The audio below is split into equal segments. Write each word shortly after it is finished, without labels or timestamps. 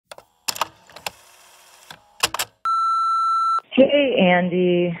Hey,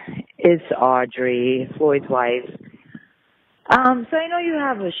 Andy. It's Audrey, Floyd's wife. So I know you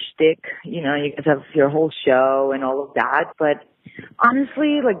have a shtick, you guys have your whole show and all of that, but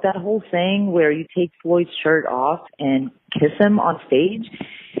honestly, like that whole thing where you take Floyd's shirt off and kiss him on stage,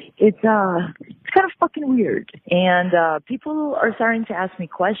 it's kind of fucking weird. And people are starting to ask me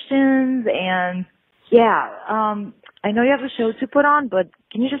questions, and yeah, I know you have a show to put on, but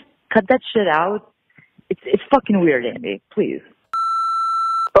can you just cut that shit out? It's fucking weird, Andy. Please.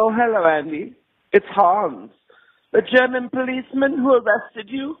 Oh, hello, Andy. It's Hans, the German policeman who arrested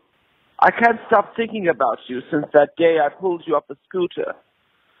you. I can't stop thinking about you since that day I pulled you off the scooter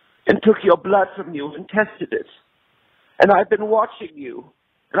and took your blood from you and tested it. And I've been watching you,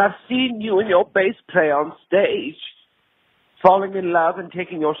 and I've seen you and your bass player on stage, falling in love and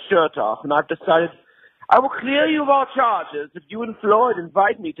taking your shirt off, and I've decided I will clear you of all charges if you and Floyd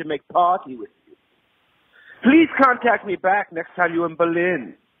invite me to make party with you. Please contact me back next time you're in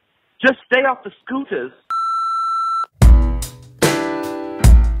Berlin. Just stay off the scooters.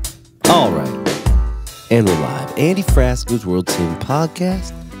 All right. And we're live. Andy Frasco's World Team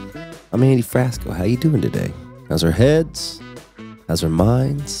Podcast. I'm Andy Frasco. How you doing today? How's our heads? How's our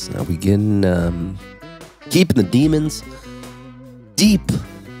minds? Are we getting, keeping the demons deep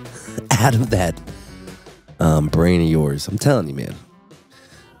out of that brain of yours? I'm telling you, man.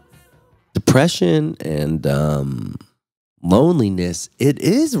 Depression and loneliness, it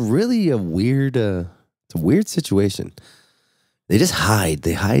is really a weird, it's a weird situation. They just hide.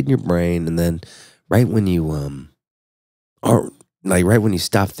 They hide in your brain, and then right when you right when you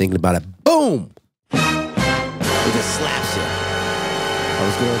stop thinking about it, boom! It just slaps you. I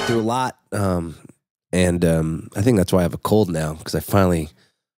was going through a lot, and I think that's why I have a cold now, because I finally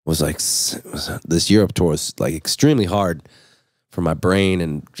was like, this Europe tour was like extremely hard for my brain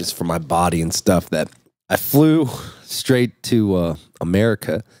and just for my body and stuff, that I flew straight to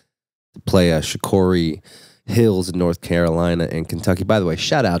America to play Shikori Hills in North Carolina and Kentucky. By the way,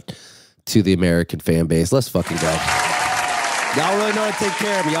 shout out to the American fan base. Let's fucking go. Y'all really know how to take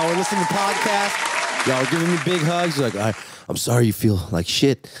care of me. Y'all were listening to the podcast. Y'all were giving me big hugs. You're like, I'm sorry you feel like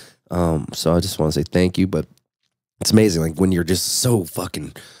shit. So I just want to say thank you. But it's amazing, like when you're just so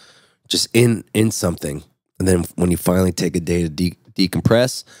fucking just in something, and then when you finally take a day to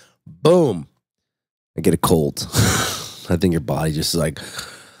decompress, boom, I get a cold. I think your body just is like,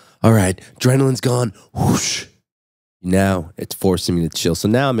 all right, adrenaline's gone. Whoosh. Now it's forcing me to chill. So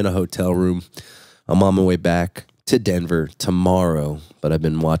now I'm in a hotel room. I'm on my way back to Denver tomorrow, but I've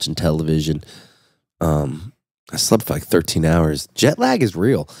been watching television. I slept for like 13 hours. Jet lag is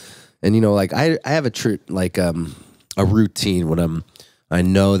real. And like I have a routine when I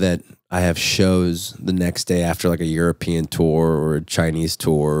know that I have shows the next day after like a European tour or a Chinese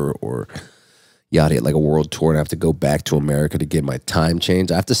tour or yada, like a world tour, and I have to go back to America to get my time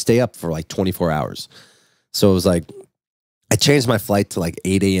changed. I have to stay up for like 24 hours. So it was like, I changed my flight to like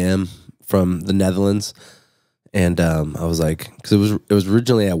 8 a.m. from the Netherlands. And I was like, because it was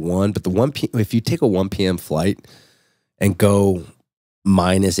originally at 1, but if you take a 1 p.m. flight and go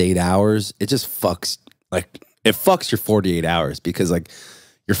minus 8 hours, it just fucks, like, it fucks your 48 hours, because like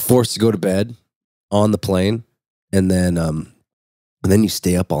you're forced to go to bed on the plane, and then you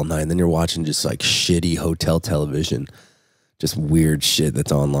stay up all night, and then you're watching just like shitty hotel television, just weird shit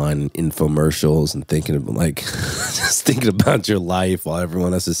that's online, and infomercials, and thinking of like just thinking about your life while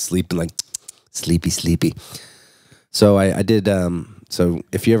everyone else is sleeping, like sleepy. So I did. So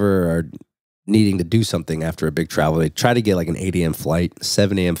if you ever are needing to do something after a big travel day, try to get like an 8 a.m. flight,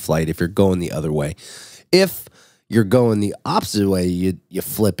 7 a.m. flight if you're going the other way. If you're going the opposite way, you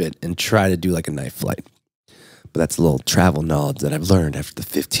flip it and try to do like a night flight. But that's a little travel knowledge that I've learned after the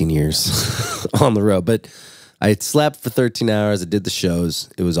 15 years on the road. But I slept for 13 hours. I did the shows.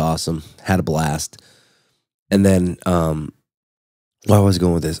 It was awesome. Had a blast. And then, why was I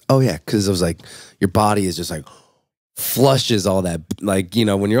going with this? Oh, yeah, because it was like your body is just like flushes all that. Like,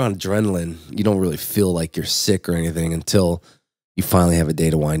 when you're on adrenaline, you don't really feel like you're sick or anything until you finally have a day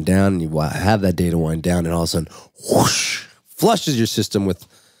to wind down. And you have that day to wind down, and all of a sudden, whoosh, flushes your system with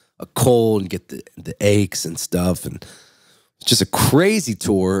a cold and get the aches and stuff. And it's just a crazy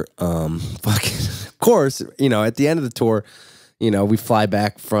tour. Of course, at the end of the tour, we fly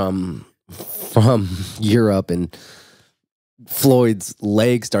back from Europe, and Floyd's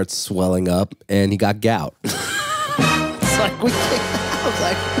leg starts swelling up, and he got gout. It's like, I was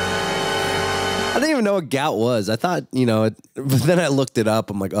like, I didn't even know what gout was. I thought, but then I looked it up.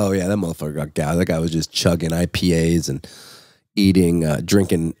 I'm like, oh yeah, that motherfucker got gout. That guy was just chugging IPAs and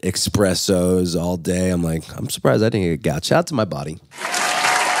drinking espressos all day. I'm like, I'm surprised I didn't get gout. Shout out to my body.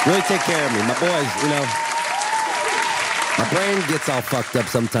 Really take care of me. My boys, My brain gets all fucked up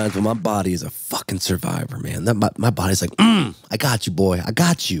sometimes, but my body is a fucking survivor, man. My body's like, I got you, boy. I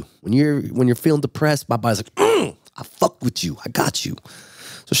got you. When you're feeling depressed, my body's like, I fuck with you. I got you.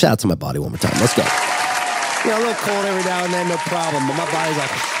 So shout out to my body one more time. Let's go. A little cold every now and then, no problem. But my body's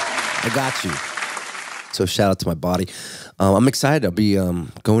like, I got you. So shout out to my body. I'm excited. I'll be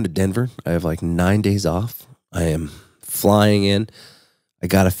going to Denver. I have like 9 days off. I am flying in. I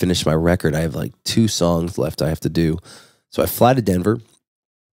got to finish my record. I have like 2 songs left I have to do. So I fly to Denver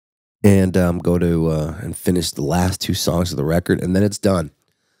and go to and finish the last 2 songs of the record, and then it's done.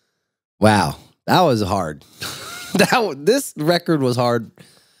 Wow, that was hard. This record was hard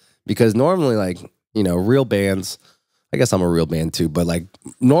because normally, like, real bands, I guess I'm a real band too, but like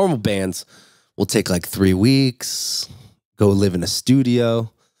normal bands will take like 3 weeks, go live in a studio.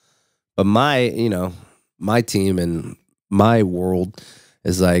 But my team and my world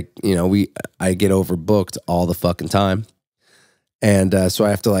is like, I get overbooked all the fucking time. And so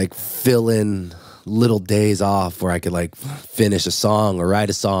I have to like fill in little days off where I could like finish a song or write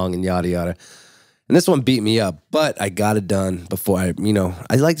a song and yada yada. And this one beat me up, but I got it done before I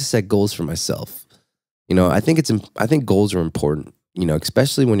like to set goals for myself. I think goals are important,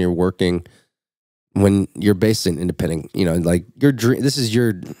 especially when you're working, when you're based in independent, like your dream,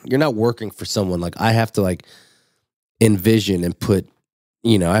 you're not working for someone. Like I have to like envision and put,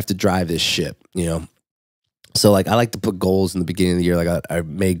 I have to drive this ship, So like I like to put goals in the beginning of the year. Like I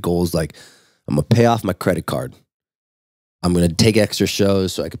made goals like I'm gonna pay off my credit card. I'm gonna take extra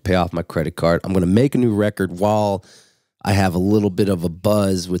shows so I could pay off my credit card. I'm gonna make a new record while I have a little bit of a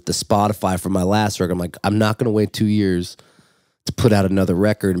buzz with the Spotify for my last record. I'm like, I'm not gonna wait 2 years to put out another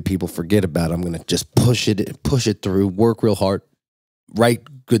record and people forget about it. I'm gonna just push it through, work real hard,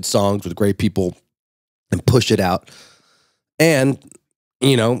 write good songs with great people, and push it out. And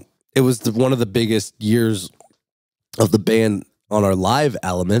it was one of the biggest years of the band on our live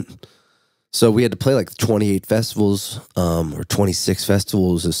element. So we had to play like 28 festivals or 26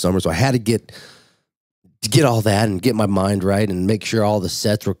 festivals this summer. So I had to get all that and get my mind right and make sure all the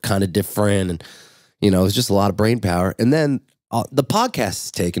sets were kind of different. And, it was just a lot of brain power. And then the podcast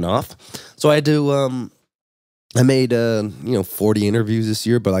is taking off. So I had to, I made, 40 interviews this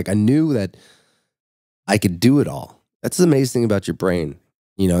year, but like I knew that I could do it all. That's the amazing thing about your brain.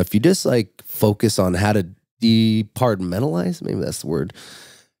 If you just like focus on how to departmentalize, maybe that's the word,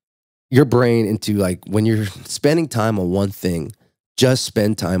 your brain into like when you're spending time on one thing, just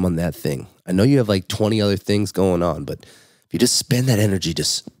spend time on that thing. I know you have like 20 other things going on, but if you just spend that energy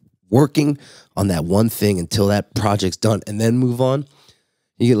just working on that one thing until that project's done and then move on,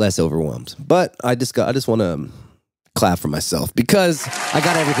 you get less overwhelmed. But I just want to clap for myself because I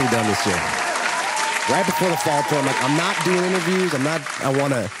got everything done this year. Right before the fall tour, I'm like, I'm not doing interviews. I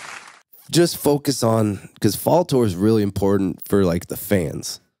want to just focus on, because fall tour is really important for like the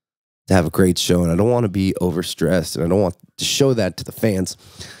fans to have a great show. And I don't want to be overstressed and I don't want to show that to the fans.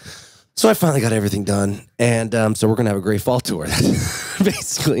 So I finally got everything done. And so we're going to have a great fall tour.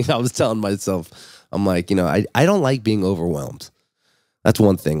 Basically, I was telling myself, I'm like, I don't like being overwhelmed. That's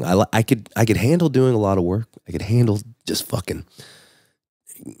one thing. I could handle doing a lot of work. I could handle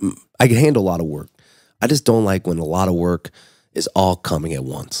I could handle a lot of work. I just don't like when a lot of work is all coming at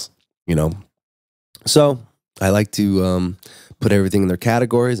once, So I like to put everything in their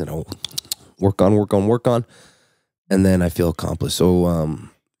categories and I'll work on, and then I feel accomplished. So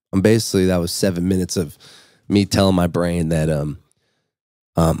I'm basically, that was 7 minutes of me telling my brain that I'm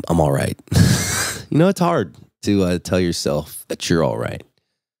all right. It's hard to tell yourself that you're all right.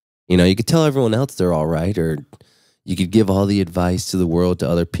 You could tell everyone else they're all right, or you could give all the advice to the world to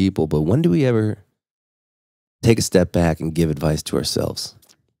other people, but when do we ever take a step back and give advice to ourselves?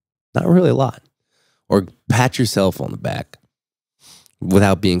 Not really a lot. Or pat yourself on the back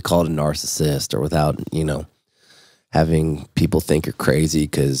without being called a narcissist, or without, having people think you're crazy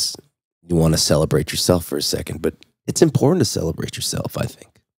because you want to celebrate yourself for a second. But it's important to celebrate yourself, I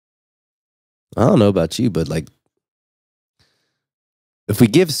think. I don't know about you, but like, if we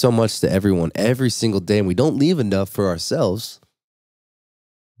give so much to everyone every single day and we don't leave enough for ourselves,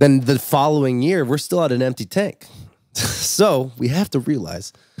 then the following year, we're still at an empty tank. So we have to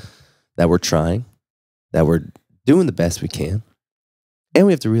realize that we're trying, that we're doing the best we can. And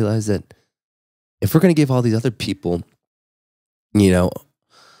we have to realize that if we're going to give all these other people,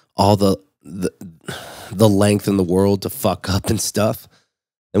 all the length in the world to fuck up and stuff,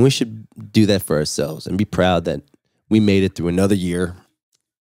 then we should do that for ourselves and be proud that we made it through another year.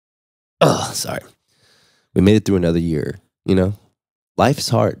 We made it through another year, Life is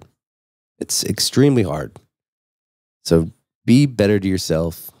hard. It's extremely hard. So be better to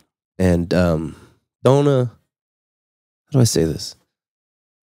yourself, and don't how do I say this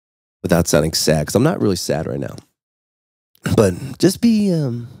without sounding sad? Because I'm not really sad right now. But just be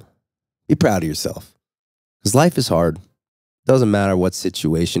proud of yourself. Because life is hard. Doesn't matter what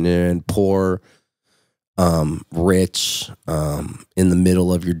situation you're in, poor, rich, in the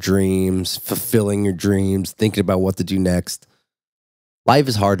middle of your dreams, fulfilling your dreams, thinking about what to do next. Life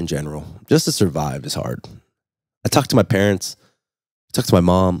is hard in general. Just to survive is hard. I talked to my parents, I talked to my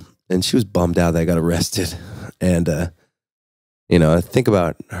mom, and she was bummed out that I got arrested. And, I think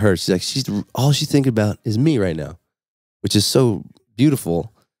about her. She's like, all she's thinking about is me right now, which is so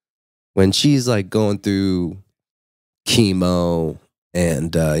beautiful when she's like going through chemo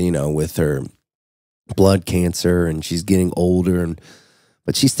and, with her blood cancer and she's getting older.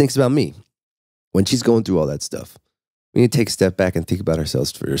 But she thinks about me when she's going through all that stuff. We need to take a step back and think about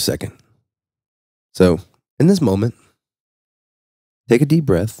ourselves for a second. So in this moment, take a deep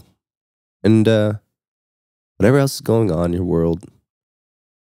breath and whatever else is going on in your world,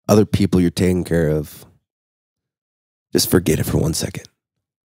 other people you're taking care of, just forget it for 1 second.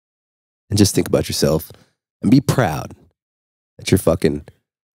 And just think about yourself and be proud that you're fucking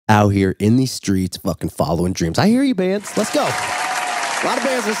out here in these streets fucking following dreams. I hear you, bands. Let's go. A lot of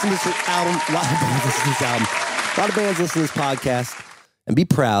bands listen to this album. A lot of bands listen to this album. A lot of bands listen to this podcast. And be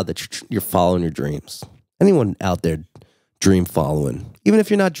proud that you're following your dreams. Anyone out there dream following, even if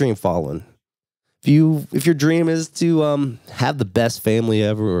you're not dream following, if your dream is to have the best family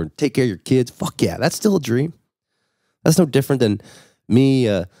ever or take care of your kids, fuck yeah, that's still a dream. That's no different than me,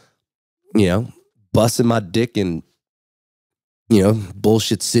 busting my dick in,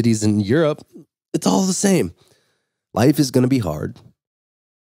 bullshit cities in Europe. It's all the same. Life is going to be hard.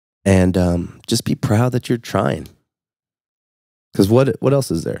 And just be proud that you're trying. Because what else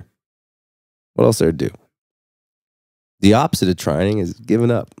is there? What else is there to do? The opposite of trying is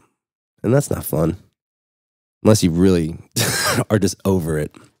giving up. And that's not fun. Unless you really are just over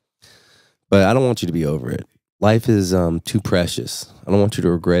it. But I don't want you to be over it. Life is too precious. I don't want you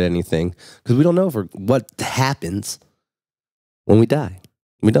to regret anything. Because we don't know what happens when we die.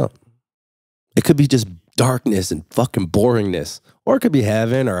 We don't. It could be just darkness and fucking boringness. Or it could be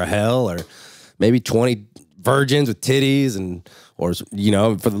heaven or hell or maybe 20 virgins with titties or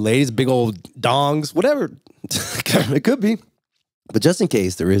for the ladies, big old dongs, whatever. It could be. But just in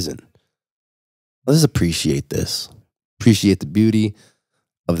case there isn't, let's appreciate this. Appreciate the beauty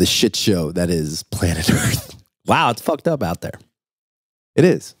of the shit show that is planet Earth. Wow, it's fucked up out there. It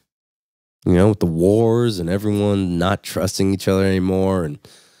is. With the wars and everyone not trusting each other anymore and,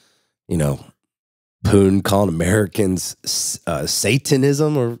 Putin calling Americans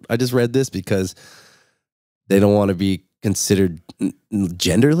Satanism, or I just read this because they don't want to be considered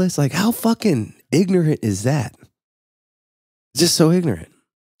genderless. Like, how fucking ignorant is that? It's just so ignorant.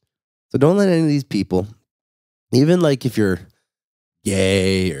 So don't let any of these people, even like if you're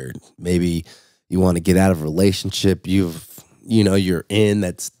gay or maybe you want to get out of a relationship you're in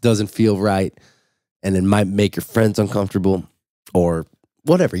that doesn't feel right and it might make your friends uncomfortable or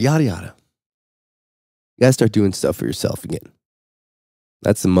whatever, yada, yada. You got to start doing stuff for yourself again.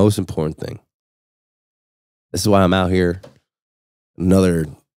 That's the most important thing. This is why I'm out here, another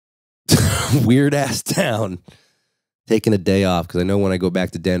weird ass town, taking a day off because I know when I go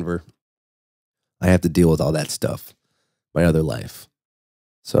back to Denver, I have to deal with all that stuff, my other life.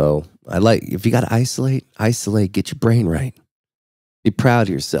 So if you got to isolate, get your brain right. Be proud of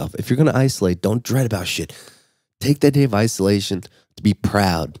yourself. If you're going to isolate, don't dread about shit. Take that day of isolation to be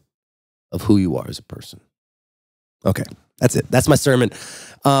proud of who you are as a person. Okay, that's it. That's my sermon.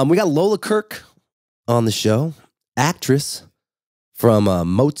 We got Lola Kirke on the show, actress from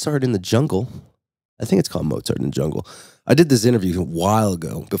Mozart in the Jungle. I think it's called Mozart in the Jungle. I did this interview a while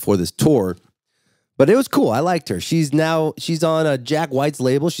ago before this tour, but it was cool. I liked her. She's on Jack White's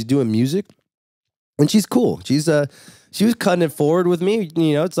label. She's doing music, and she's cool. She was cutting it forward with me.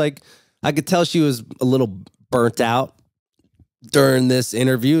 It's like I could tell she was a little burnt out during this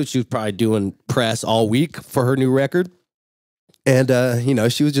interview. She was probably doing press all week for her new record. And,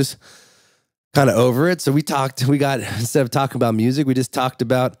 she was just kind of over it. So instead of talking about music, we just talked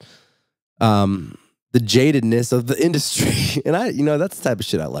about the jadedness of the industry. And that's the type of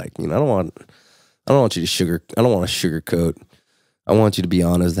shit I like. I don't want you to I don't want to sugarcoat. I want you to be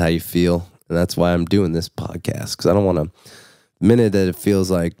honest how you feel. And that's why I'm doing this podcast. Because I don't want to, the minute that it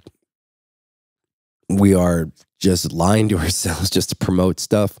feels like we are just lying to ourselves just to promote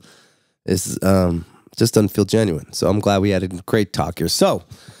stuff, it's just doesn't feel genuine. So I'm glad we had a great talk here. So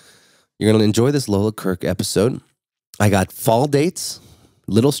you're going to enjoy this Lola Kirke episode. I got fall dates.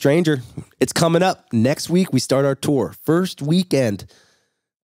 Little Stranger. It's coming up. Next week, we start our tour. First weekend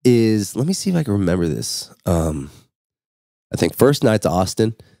is, let me see if I can remember this. I think first night's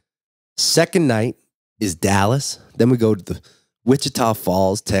Austin. Second night is Dallas. Then we go to the Wichita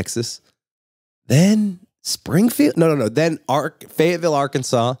Falls, Texas. Then Springfield. No. Then Fayetteville,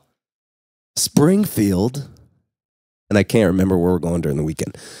 Arkansas. Springfield. And I can't remember where we're going during the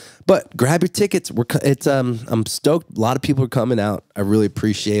weekend. But grab your tickets. I'm stoked. A lot of people are coming out. I really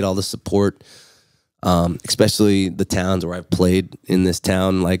appreciate all the support, especially the towns where I've played in this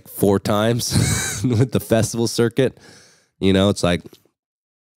town like 4 times with the festival circuit. You know, it's like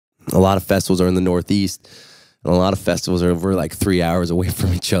a lot of festivals are in the Northeast, and a lot of festivals are over like 3 hours away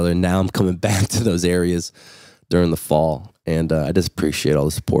from each other. And now I'm coming back to those areas during the fall, and I just appreciate all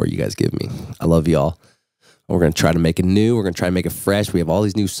the support you guys give me. I love y'all. We're going to try to make it new. We're going to try to make it fresh. We have all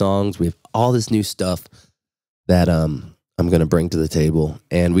these new songs. We have all this new stuff that I'm going to bring to the table.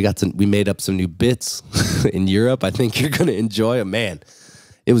 And we made up some new bits in Europe. I think you're going to enjoy them. Man,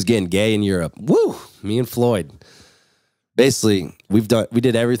 it was getting gay in Europe. Woo! Me and Floyd. Basically, we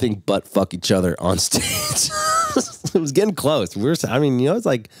did everything but fuck each other on stage. It was getting close. It's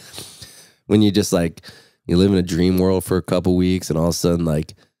like when you just like, you live in a dream world for a couple weeks and all of a sudden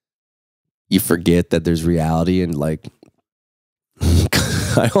like, you forget that there's reality, and like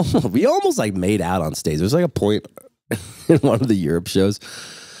we almost like made out on stage. There's like a point in one of the Europe shows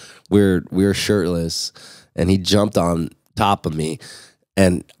where we were shirtless and he jumped on top of me,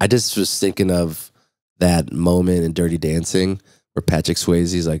 and I just was thinking of that moment in Dirty Dancing where Patrick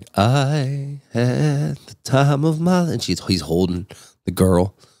Swayze's like, I had the time of my life, and he's holding the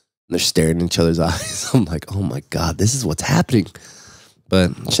girl and they're staring in each other's eyes. I'm like, oh my God, this is what's happening.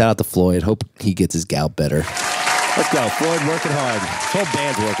 But shout out to Floyd. Hope he gets his gout better. Let's go. Floyd working hard. This whole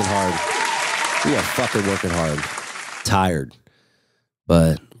band's working hard. We are fucking working hard. Tired.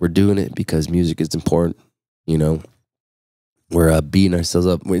 But we're doing it because music is important. You know, we're beating ourselves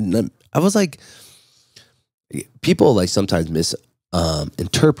up. I was like, people like sometimes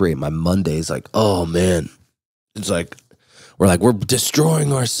misinterpret my Mondays like, oh man, it's like, we're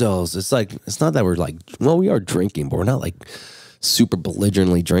destroying ourselves. It's like, it's not that we're like, well, we are drinking, but we're not like super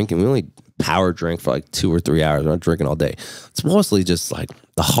belligerently drinking. We only power drink for like 2 or 3 hours. We're not drinking all day. It's mostly just like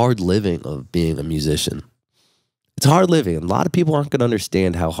the hard living of being a musician. It's hard living. A lot of people aren't going to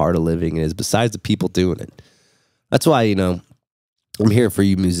understand how hard a living it is besides the people doing it. That's why, you know, I'm here for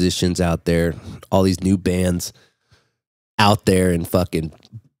you musicians out there, all these new bands out there in fucking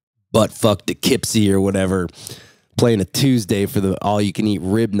butt-fuck Poughkeepsie or whatever, playing a Tuesday for the all-you-can-eat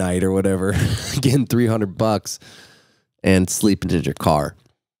rib night or whatever, getting $300 and sleeping in your car.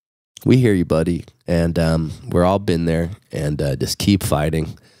 We hear you, buddy. And we're all been there, and just keep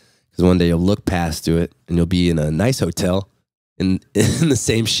fighting. Because one day you'll look past to it, and you'll be in a nice hotel in the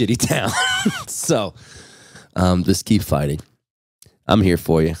same shitty town. So just keep fighting. I'm here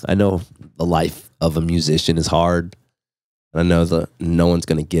for you. I know the life of a musician is hard. I know that no one's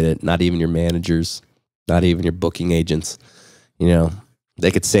going to get it. Not even your managers. Not even your booking agents. You know, they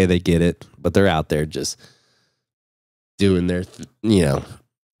could say they get it, but they're out there just doing their,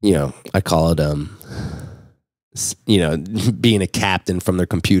 I call it, being a captain from their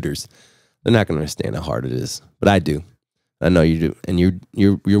computers. They're not going to understand how hard it is, but I do. I know you do, and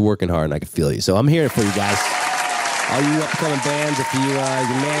you're working hard, and I can feel you. So I'm here for you guys. All you upcoming bands, if your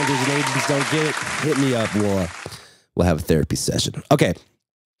managers and agents don't get it, hit me up. We'll have a therapy session. Okay,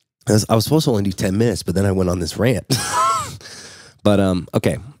 I was supposed to only do 10 minutes, but then I went on this rant. But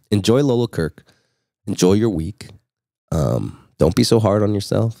okay, enjoy Lola Kirke. Enjoy your week. Don't be so hard on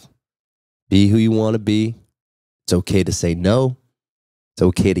yourself. Be who you want to be. It's okay to say no. It's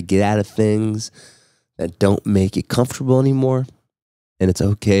okay to get out of things that don't make you comfortable anymore. And it's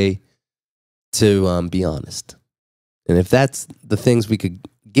okay to be honest. And if that's the things we could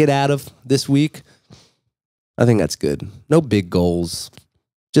get out of this week, I think that's good. No big goals.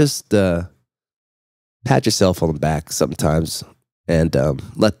 Just pat yourself on the back sometimes and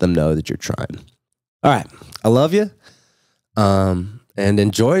let them know that you're trying. All right. I love you. And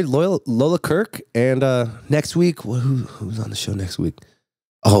enjoy Lola Kirke. And next week, who's on the show next week?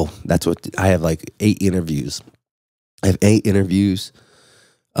 Oh, that's what I have, like 8 interviews. I have 8 interviews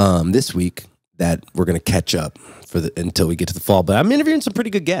this week that we're gonna catch up until we get to the fall. But I'm interviewing some pretty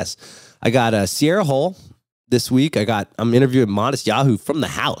good guests. I got Sierra Hull this week. I'm interviewing Modest Yahoo from the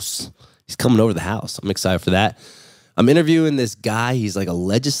house. He's coming over to the house. I'm excited for that. I'm interviewing this guy. He's like a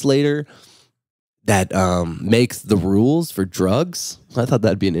legislator that makes the rules for drugs. I thought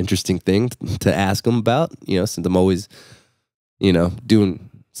that'd be an interesting thing to ask him about, since I'm always, doing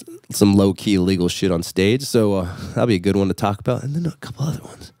some low-key illegal shit on stage. So that'll be a good one to talk about. And then a couple other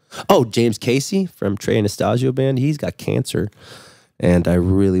ones. Oh, James Casey from Trey Anastasio Band. He's got cancer. And I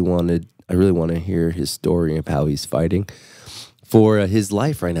really wanted I really want to hear his story of how he's fighting for his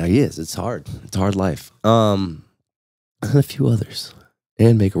life right now. He is. It's hard. It's a hard life. And a few others.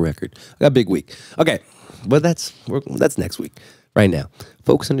 And make a record. I got a big week. Okay, but that's next week. Right now,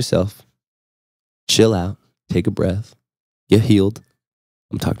 focus on yourself. Chill out. Take a breath. Get healed.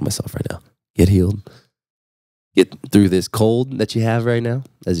 I'm talking to myself right now. Get healed. Get through this cold that you have right now,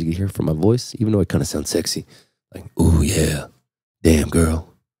 as you can hear from my voice, even though it kind of sounds sexy. Like, ooh, yeah. Damn, girl.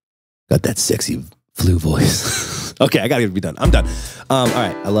 Got that sexy flu voice. Okay, I gotta be done. I'm done. All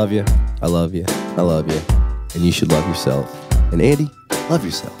right, I love you. I love you. I love you. And you should love yourself. And Andy, love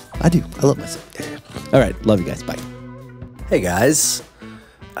yourself. I do. I love myself. Yeah. All right, love you guys. Bye. Hey, guys.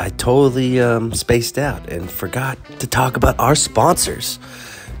 I totally spaced out and forgot to talk about our sponsors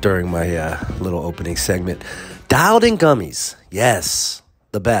during my little opening segment. Dialed In Gummies. Yes,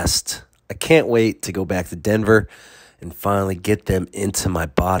 the best. I can't wait to go back to Denver and finally get them into my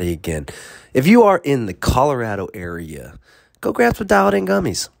body again. If you are in the Colorado area, go grab some Dialed In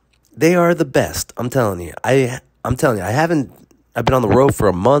Gummies. They are the best. I'm telling you. I've been on the road for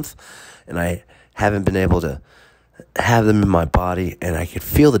a month and I haven't been able to have them in my body, and I can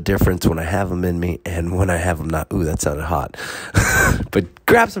feel the difference when I have them in me and when I have them not. Ooh, that sounded hot. But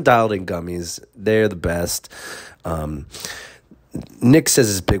grab some Dialed In Gummies. They're the best. Nick says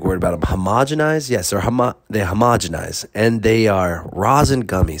this big word about them. Homogenize? Yes, they homogenize, and they are rosin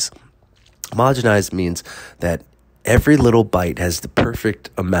gummies. Homogenize means that every little bite has the perfect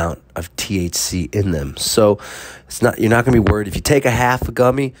amount of THC in them. So you're not going to be worried. If you take a half a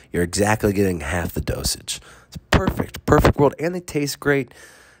gummy, you're exactly getting half the dosage. It's perfect world, and they taste great.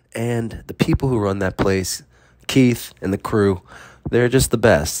 And the people who run that place, Keith and the crew, they're just the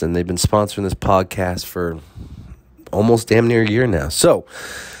best. And they've been sponsoring this podcast for almost damn near a year now. So,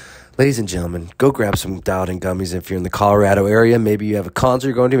 ladies and gentlemen, go grab some Dialed In Gummies if you're in the Colorado area. Maybe you have a concert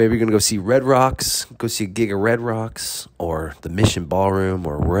you're going to. Maybe you're going to go see Red Rocks, go see a gig of Red Rocks, or the Mission Ballroom,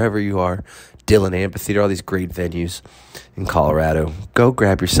 or wherever you are. Dillon Amphitheater, all these great venues in Colorado. Go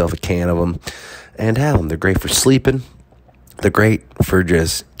grab yourself a can of them and have them. They're great for sleeping. They're great for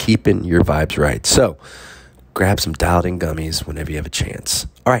just keeping your vibes right. So, grab some Dialed In Gummies whenever you have a chance.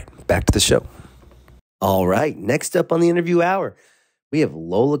 All right, back to the show. All right, next up on the interview hour, we have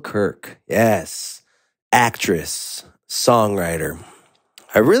Lola Kirke. Yes, actress, songwriter.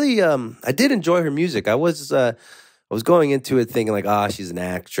 I really, I did enjoy her music. I was going into it thinking like, she's an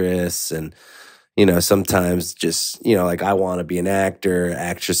actress, and sometimes just like I want to be an actor.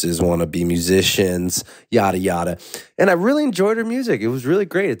 Actresses want to be musicians, yada yada. And I really enjoyed her music. It was really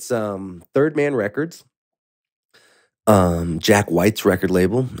great. It's Third Man Records. Jack White's record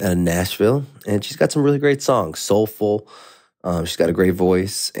label out of Nashville, and she's got some really great songs, soulful. She's got a great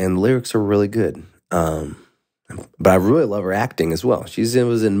voice, and the lyrics are really good. But I really love her acting as well. She was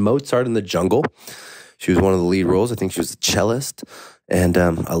in Mozart in the Jungle. She was one of the lead roles. I think she was a cellist, and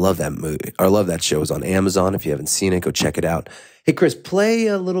I love that movie. I love that show. It's on Amazon. If you haven't seen it, go check it out. Hey, Chris, play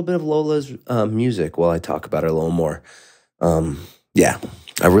a little bit of Lola's music while I talk about her a little more. Yeah,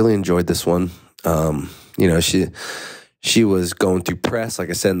 I really enjoyed this one. She was going through press,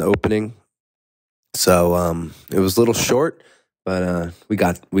 like I said in the opening. So it was a little short, but we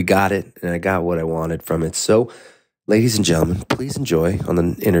got it, and I got what I wanted from it. So, ladies and gentlemen, please enjoy on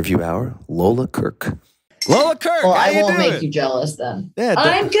the interview hour, Lola Kirke. Lola Kirke, well, I won't make you jealous then. Yeah,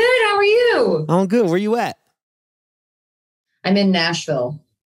 I'm good. How are you? I'm good. Where you at? I'm in Nashville.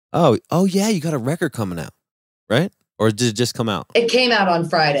 Oh yeah, you got a record coming out, right? Or did it just come out? It came out on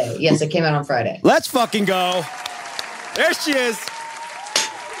Friday. Yes, it came out on Friday. Let's fucking go. There she is.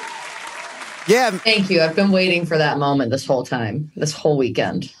 Yeah. Thank you. I've been waiting for that moment this whole time, this whole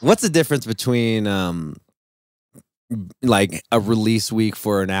weekend. What's the difference between like a release week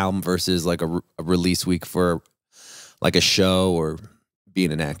for an album versus like a release week for like a show or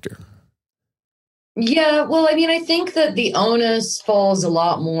being an actor? Yeah, well, I mean, I think that the onus falls a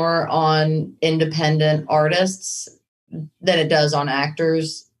lot more on independent artists than it does on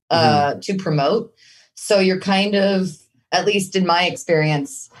actors to promote. So you're kind of, at least in my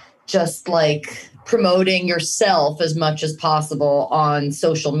experience, just like promoting yourself as much as possible on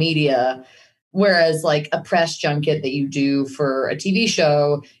social media. Whereas like a press junket that you do for a TV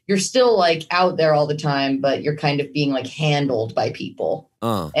show, you're still like out there all the time, but you're kind of being like handled by people.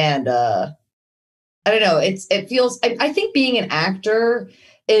 And I don't know, it feels, I think being an actor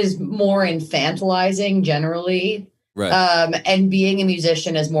is more infantilizing generally. Right. And being a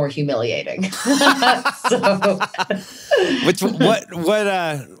musician is more humiliating. So which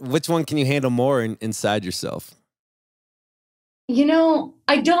one can you handle more inside yourself?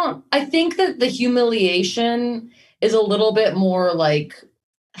 I think that the humiliation is a little bit more like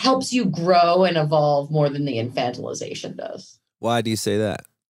helps you grow and evolve more than the infantilization does. Why do you say that?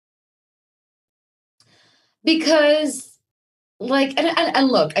 Because like, and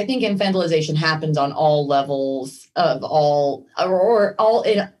look, I think infantilization happens on all levels of all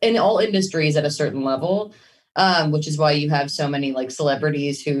in all industries at a certain level. Which is why you have so many like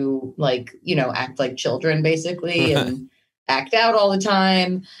celebrities who like, you know, act like children basically and act out all the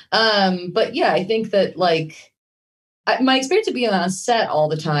time. But yeah, I think that like my experience of being on set all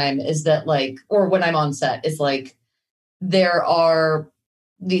the time is that like, or when I'm on set is like, there are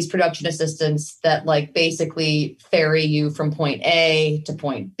these production assistants that like basically ferry you from point A to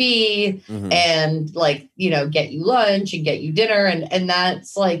point B and like, you know, get you lunch and get you dinner. And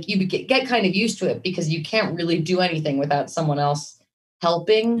that's like, you get kind of used to it because you can't really do anything without someone else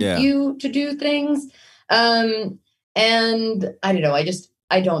helping you to do things. And I don't know,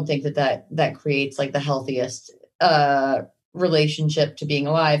 I don't think that creates like the healthiest relationship to being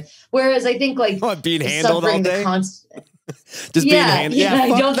alive. Whereas I think like being handled all day? Just being handled. Yeah, I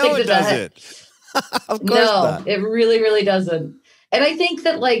don't think it doesn't. Of course not. It really, really doesn't. And I think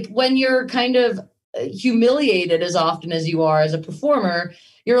that like when you're kind of humiliated as often as you are as a performer,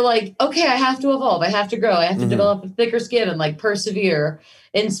 you're like, okay, I have to evolve. I have to grow. I have to develop a thicker skin and like persevere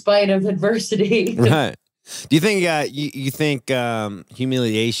in spite of adversity. Right. Do you think you think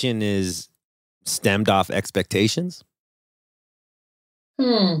humiliation is stemmed off expectations?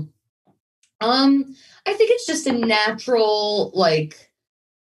 I think it's just a natural like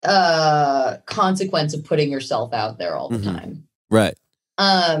consequence of putting yourself out there all the time. Right.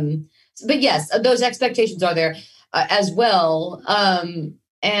 But yes, those expectations are there as well.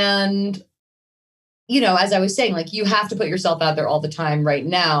 And you know, as I was saying, like you have to put yourself out there all the time right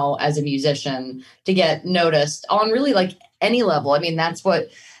now as a musician to get noticed on really like any level. I mean, that's what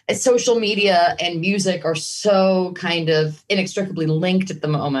social media and music are so kind of inextricably linked at the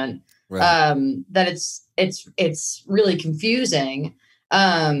moment. Right. That it's really confusing.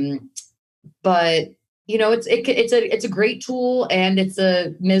 But you know, it's a great tool and it's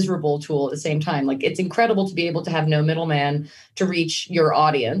a miserable tool at the same time. Like it's incredible to be able to have no middleman to reach your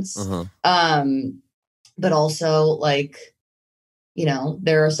audience. But also like, you know,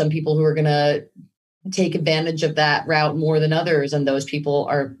 there are some people who are going to take advantage of that route more than others. And those people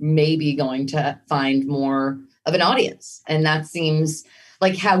are maybe going to find more of an audience. And that seems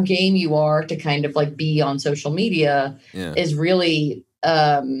like how game you are to kind of like be on social media is really,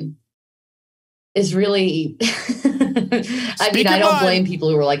 I mean, I don't blame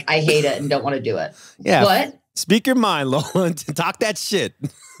people who are like, I hate it and don't want to do it. Yeah. What? Speak your mind, Lola. Talk that shit.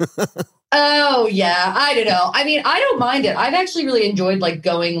 Oh yeah. I don't know. I mean, I don't mind it. I've actually really enjoyed like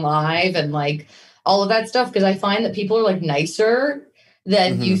going live and like all of that stuff because I find that people are like nicer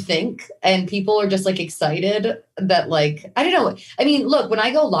than you think. And people are just like excited that like, I don't know. I mean, look, when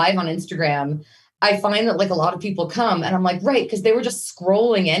I go live on Instagram, I find that like a lot of people come and I'm like, right, because they were just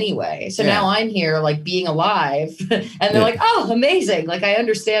scrolling anyway. So now I'm here like being alive and they're like, oh, amazing. Like I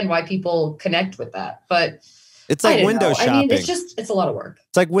understand why people connect with that. But it's like window shopping. I mean, it's a lot of work.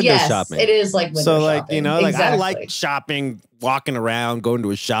 It's like window shopping. It is like window shopping. So like, you know, like I like shopping, walking around, going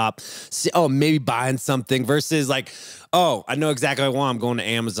to a shop, maybe buying something versus like, oh, I know exactly what I want. I'm going to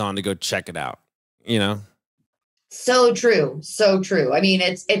Amazon to go check it out, you know? So true. So true. I mean,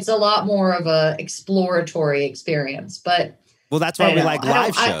 it's a lot more of a exploratory experience, but. Well, that's why we like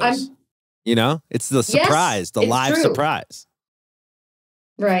live shows. You know, it's the surprise, the live surprise.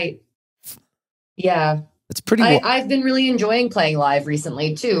 Right. Yeah. It's pretty. I've been really enjoying playing live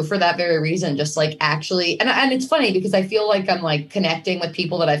recently too, for that very reason. Just like actually, and it's funny because I feel like I'm like connecting with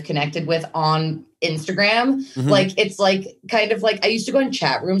people that I've connected with on Instagram. Like it's like kind of like I used to go in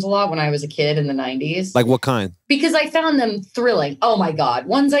chat rooms a lot when I was a kid in the 90s. Like what kind? Because I found them thrilling. Oh my God,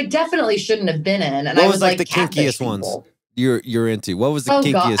 ones I definitely shouldn't have been in. And what I was like the kinkiest ones you're into? What was the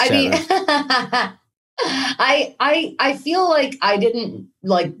kinkiest chat room? I feel like I didn't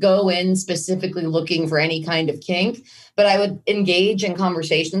like go in specifically looking for any kind of kink, but I would engage in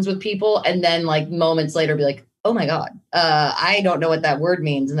conversations with people and then like moments later be like, oh my God, I don't know what that word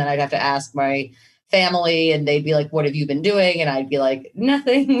means. And then I'd have to ask my family and they'd be like, what have you been doing? And I'd be like,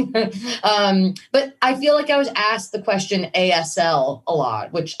 nothing. But I feel like I was asked the question ASL a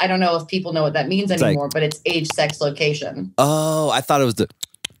lot, which I don't know if people know what that means anymore, but it's age, sex, location. Oh, I thought it was the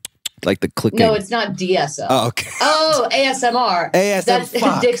clicking. No, it's not DSL. Oh, okay. Oh, ASMR. That's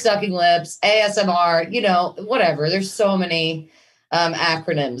dick sucking lips. ASMR. You know, whatever. There's so many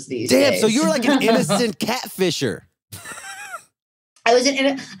acronyms these days. Damn. So you were like an innocent catfisher.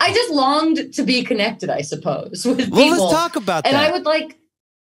 I just longed to be connected, I suppose, with people. Well, let's talk about that. And I would like,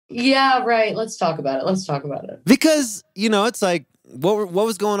 yeah, right. Let's talk about it. Because, you know, it's like what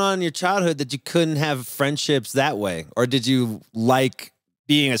was going on in your childhood that you couldn't have friendships that way? Or did you like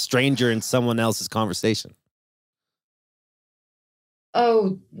being a stranger in someone else's conversation?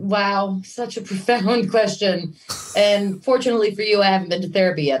 Oh, wow. Such a profound question. And fortunately for you, I haven't been to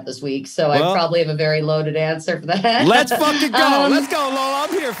therapy yet this week, so I probably have a very loaded answer for that. Let's fucking go. Let's go, Lola.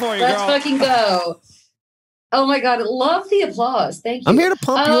 I'm here for you, let's girl. Let's fucking go. Oh, my God. Love the applause. Thank you. I'm here to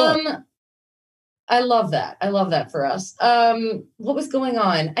pump you up. I love that. I love that for us. What was going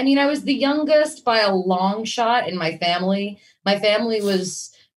on? I mean, I was the youngest by a long shot in my family. My family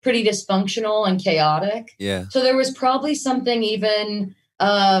was pretty dysfunctional and chaotic. Yeah. So there was probably something even,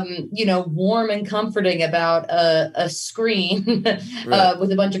 warm and comforting about a screen right.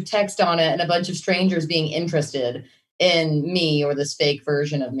 With a bunch of text on it and a bunch of strangers being interested in me or this fake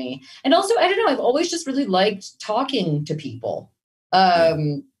version of me. And also, I don't know, I've always just really liked talking to people.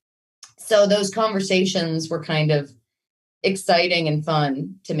 So those conversations were kind of exciting and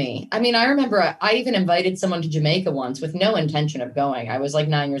fun to me. I mean, I remember I even invited someone to Jamaica once with no intention of going. I was like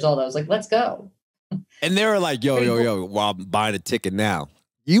 9 years old. I was like, let's go. And they were like, yo, while I'm buying a ticket now.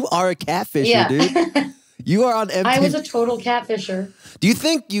 You are a catfisher, dude. You are on MTV. I was a total catfisher. Do you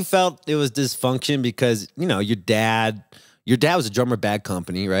think you felt it was dysfunction because, your dad was a drummer, Bad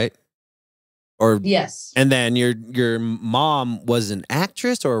Company, right? Or yes. And then your mom was an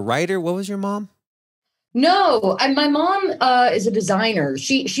actress or a writer. What was your mom? No, my mom is a designer.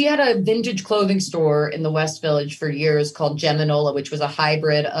 She had a vintage clothing store in the West Village for years called Geminola, which was a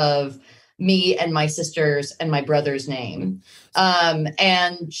hybrid of me and my sister's and my brother's name.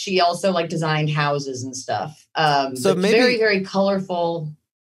 And she also designed houses and stuff. So maybe very, very colorful.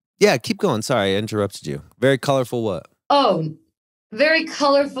 Yeah, keep going. Sorry, I interrupted you. Very colorful what? Oh, very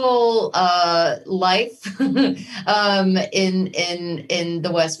colorful life in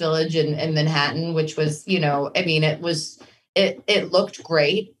the West Village in Manhattan, which was, it looked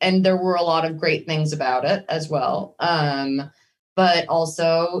great. And there were a lot of great things about it as well. But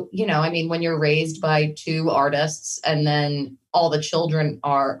also, when you're raised by two artists and then all the children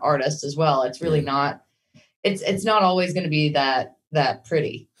are artists as well, it's really not, it's not always going to be that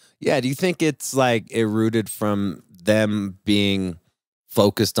pretty. Yeah. Do you think it's it rooted from them being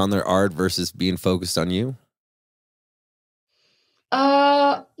focused on their art versus being focused on you?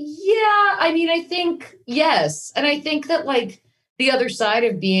 Yeah, I think yes. And I think that the other side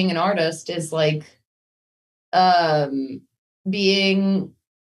of being an artist is being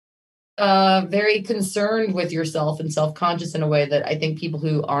very concerned with yourself and self-conscious in a way that I think people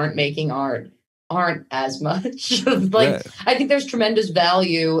who aren't making art aren't as much. Right. I think there's tremendous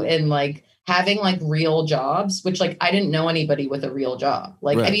value in having real jobs, which I didn't know anybody with a real job.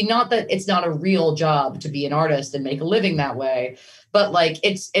 Right. Not that it's not a real job to be an artist and make a living that way, but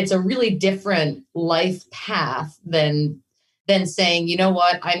it's a really different life path than saying, you know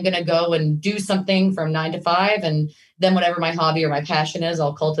what, I'm going to go and do something from 9 to 5. And then whatever my hobby or my passion is,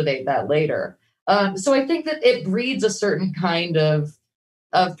 I'll cultivate that later. So I think that it breeds a certain kind of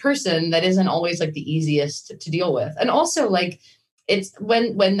person that isn't always the easiest to deal with. And also it's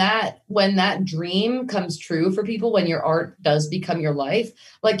when that dream comes true for people, when your art does become your life,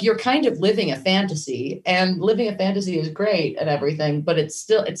 you're kind of living a fantasy, and living a fantasy is great and everything, but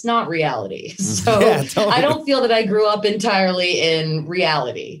it's not reality. So yeah, totally. I don't feel that I grew up entirely in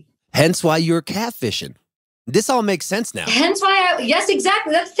reality. Hence why you're catfishing. This all makes sense now. Hence why yes,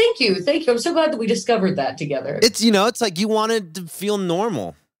 exactly. Thank you. I'm so glad that we discovered that together. It's, it's you wanted to feel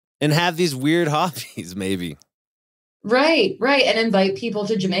normal and have these weird hobbies, maybe. Right. And invite people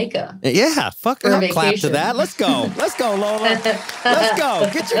to Jamaica. Yeah, I'll clap to that. Let's go. Let's go, Lola. Let's go.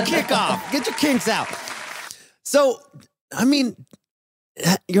 Get your kick off. Get your kinks out. So,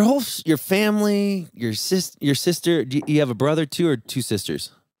 your family, your sister, do you have a brother too or two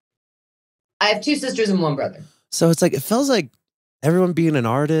sisters? I have two sisters and one brother. So it's it feels like everyone being an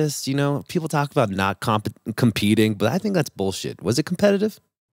artist, people talk about not competing, but I think that's bullshit. Was it competitive?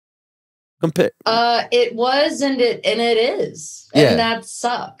 It was, and it is, and that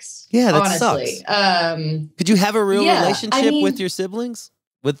sucks. Yeah, that honestly. Sucks. Could you have a real relationship with your siblings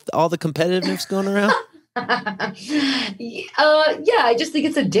with all the competitiveness going around? I just think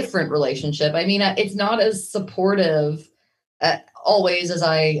it's a different relationship. It's not as supportive always as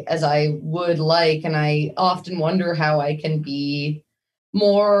I would like, and I often wonder how I can be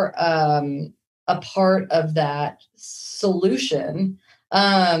more a part of that solution.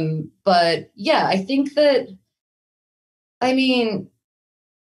 But yeah, I think that, I'm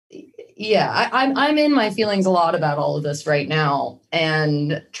in my feelings a lot about all of this right now,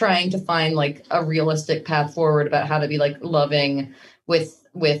 and trying to find a realistic path forward about how to be loving with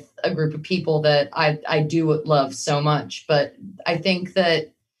with a group of people that I do love so much. But I think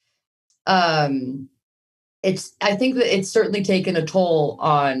that it's certainly taken a toll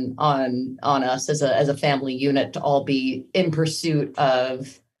on us as a family unit to all be in pursuit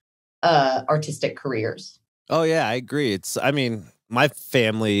of artistic careers. Oh yeah, I agree. I mean, my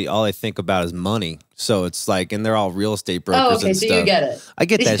family, all I think about is money. So it's like, and they're all real estate brokers and so stuff. You get it. I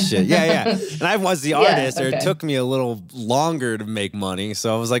get that shit. Yeah. And I was the artist, or it okay. took me a little longer to make money.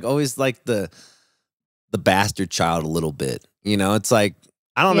 So I was like always like the bastard child a little bit. You know, it's like,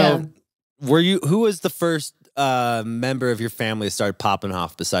 I don't know. Who was the first member of your family that started popping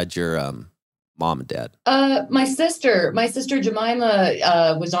off besides your mom and dad? My sister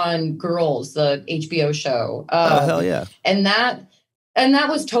Jemima was on Girls, the HBO show. Oh hell yeah! And that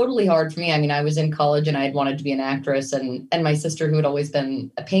was totally hard for me. I mean, I was in college and I had wanted to be an actress, and my sister, who had always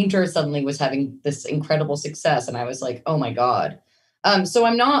been a painter, suddenly was having this incredible success, and I was like, oh my God. So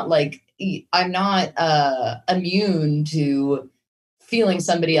I'm not immune to feeling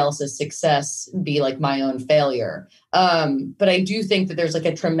somebody else's success be like my own failure. But I do think that there's like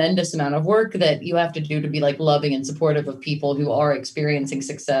a tremendous amount of work that you have to do to be like loving and supportive of people who are experiencing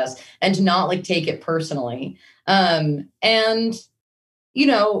success, and to not like take it personally. And, you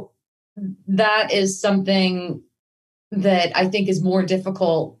know, that is something that I think is more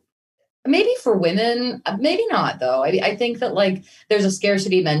difficult maybe for women, maybe not though. I think that like there's a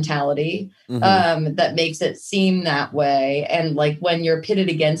scarcity mentality that makes it seem that way. And like when you're pitted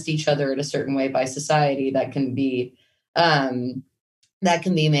against each other in a certain way by society, that can be made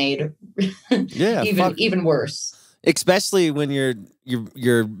even worse. Especially when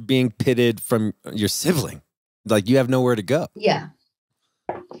you're being pitted from your sibling. Like you have nowhere to go. Yeah.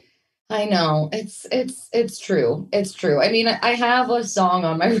 I know. It's true. It's true. I mean, I have a song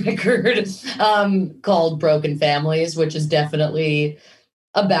on my record called Broken Families, which is definitely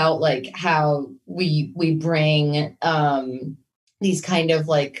about like how we bring these kind of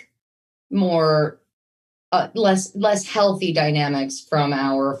like more less healthy dynamics from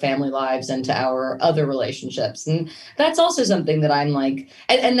our family lives into our other relationships. And that's also something that I'm like,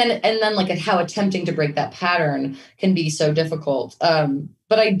 and then like how attempting to break that pattern can be so difficult.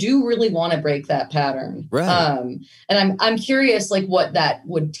 But I do really want to break that pattern. Right. And I'm curious like what that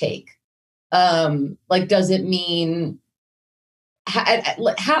would take. Like, does it mean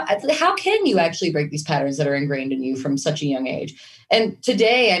how can you actually break these patterns that are ingrained in you from such a young age? And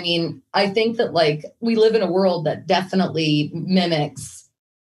today, I mean, I think that like we live in a world that definitely mimics,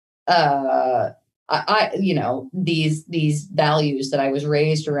 these values that I was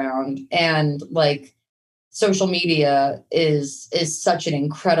raised around, and like social media is such an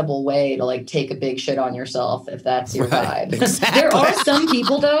incredible way to like take a big shit on yourself if that's your vibe. Exactly. There are some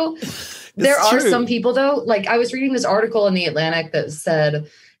people though. Some people though, like I was reading this article in the Atlantic that said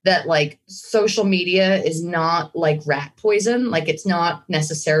that like social media is not like rat poison. Like it's not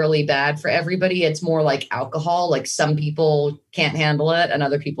necessarily bad for everybody. It's more like alcohol. Like some people can't handle it and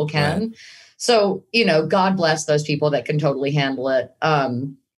other people can. Right. So, you know, God bless those people that can totally handle it.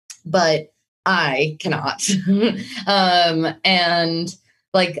 But I cannot. And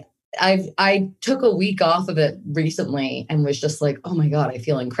like, I took a week off of it recently and was just like, oh my God, I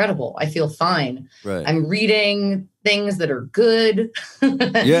feel incredible. I feel fine. Right. I'm reading things that are good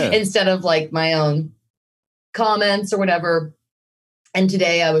instead of like my own comments or whatever. And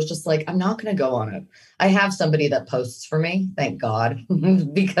today I was just like, I'm not going to go on it. I have somebody that posts for me. Thank God.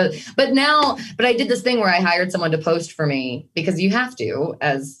 But I did this thing where I hired someone to post for me because you have to,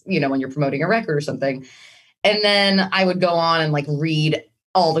 as you know, when you're promoting a record or something. And then I would go on and like read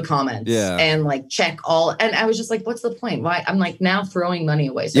all the comments and like check all. And I was just like, what's the point? Why? I'm like now throwing money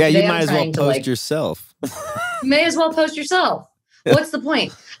away. So you might as well post yourself. May as well post yourself. What's the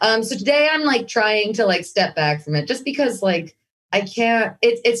point? So today I'm like trying to like step back from it just because like I can't,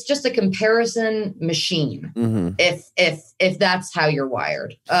 it's just a comparison machine. If that's how you're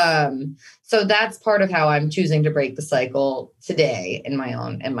wired. So that's part of how I'm choosing to break the cycle today in my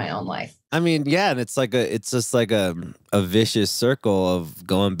own life. I mean, yeah, and it's just like a vicious circle of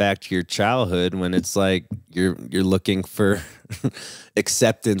going back to your childhood when it's like you're looking for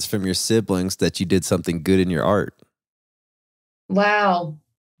acceptance from your siblings that you did something good in your art. Wow.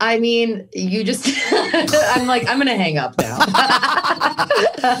 I mean, you just, I'm like, I'm going to hang up now.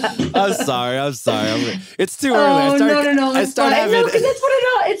 I'm sorry. It's too early. No. It's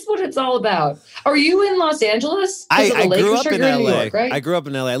what it's all about. Are you in Los Angeles? I grew up in LA. New York, right? I grew up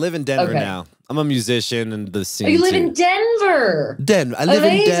in LA. I live in Denver now. I'm a musician and the scene. You live in Denver. I live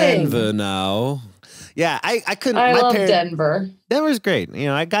in Denver now. Yeah, I couldn't. I love Denver. Denver's great. You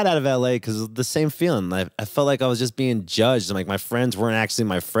know, I got out of LA because of the same feeling. I felt like I was just being judged. And like my friends weren't actually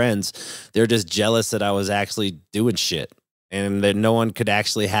my friends. They're just jealous that I was actually doing shit and that no one could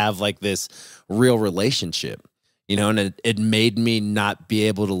actually have like this real relationship. You know, and it made me not be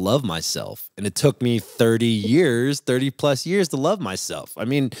able to love myself. And it took me 30 plus years to love myself. I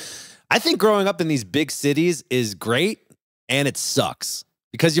mean, I think growing up in these big cities is great and it sucks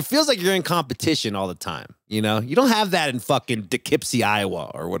because it feels like you're in competition all the time. You know, you don't have that in fucking Poughkeepsie,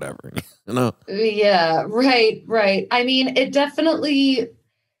 Iowa or whatever. You know? Yeah, right. I mean, it definitely...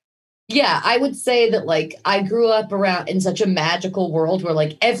 Yeah, I would say that like I grew up around in such a magical world where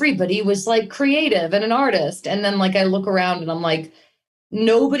like everybody was like creative and an artist. And then like I look around and I'm like,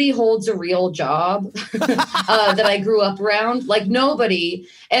 nobody holds a real job that I grew up around. Like nobody.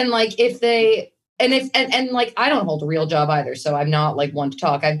 And like if they and like I don't hold a real job either. So I'm not like one to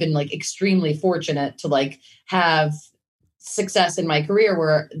talk. I've been like extremely fortunate to like have success in my career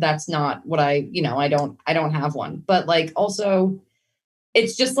where that's not what I don't have one. But like also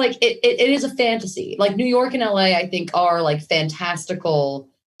it's just like it is a fantasy. Like New York and LA, I think, are like fantastical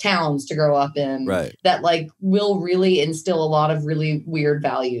towns to grow up in, right? That like will really instill a lot of really weird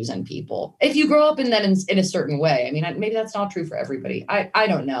values in people if you grow up in them in a certain way. I mean, maybe that's not true for everybody. I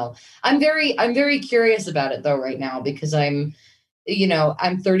don't know. I'm very curious about it though right now because I'm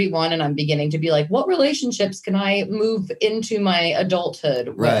 31 and I'm beginning to be like, what relationships can I move into my adulthood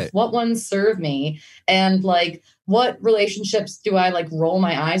with? Right. What ones serve me? And like, what relationships do I like roll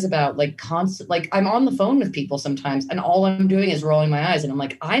my eyes about? Like constant, like I'm on the phone with people sometimes and all I'm doing is rolling my eyes and I'm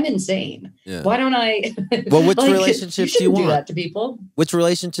like, I'm insane. Yeah. Why don't I? Well, which like, relationships do you want? Do that to people. Which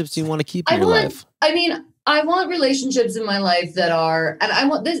relationships do you want to keep in your life? I mean, I want relationships in my life that are, and I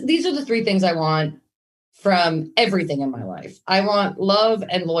want these are the three things I want from everything in my life. I want love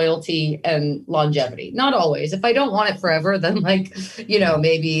and loyalty and longevity. Not always. If I don't want it forever, then like,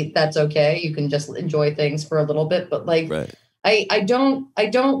 maybe that's okay. You can just enjoy things for a little bit. But like, right. I don't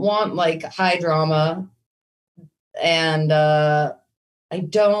want like high drama and I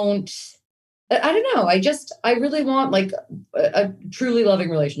don't know. I really want like a truly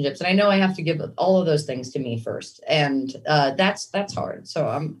loving relationships. And I know I have to give all of those things to me first. And that's hard. So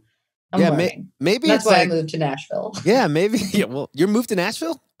I'm maybe that's why I moved to Nashville. Yeah, maybe. Yeah, well, you're moved to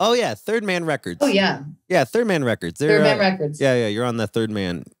Nashville? Oh yeah, Third Man Records. Oh yeah. Yeah, Third Man Records. Third Man Records. Yeah, you're on the Third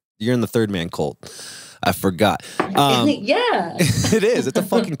Man. You're in the Third Man cult. I forgot. Yeah, it is. It's a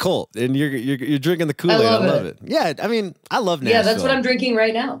fucking cult, and you're drinking the Kool-Aid. I love it. Yeah, I mean, I love Nashville. Yeah, that's what I'm drinking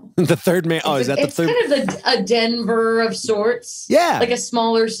right now. The Third Man. Oh, is that the third? It's kind of a Denver of sorts. Yeah, like a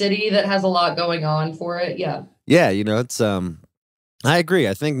smaller city that has a lot going on for it. Yeah. Yeah, it's I agree.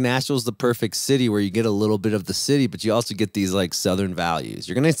 I think Nashville's the perfect city where you get a little bit of the city, but you also get these like Southern values.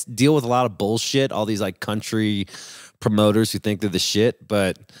 You're going to deal with a lot of bullshit, all these like country promoters who think they're the shit,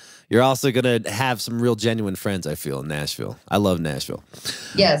 but you're also going to have some real genuine friends, I feel, in Nashville. I love Nashville.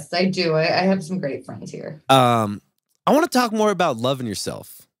 Yes, I do. I have some great friends here. I want to talk more about loving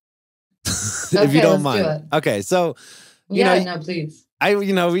yourself. If you don't mind. Okay, so no, please.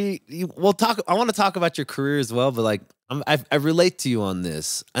 We'll talk. I want to talk about your career as well, but like I relate to you on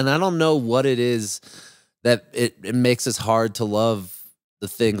this, and I don't know what it is that it makes us hard to love the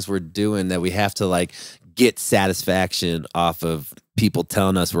things we're doing, that we have to like get satisfaction off of people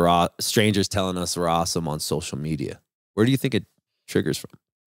telling us strangers telling us we're awesome on social media. Where do you think it triggers from?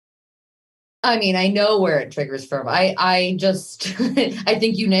 I mean, I know where it triggers from. I just I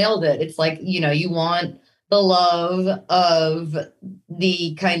think you nailed it. It's like, you want the love of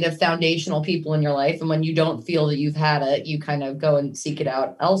the kind of foundational people in your life. And when you don't feel that you've had it, you kind of go and seek it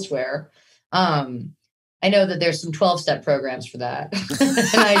out elsewhere. I know that there's some 12-step programs for that.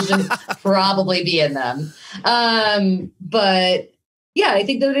 And I should probably be in them. But yeah, I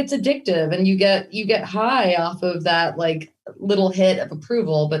think that it's addictive and you get high off of that like little hit of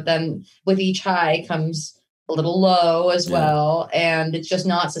approval. But then with each high comes a little low as well. And it's just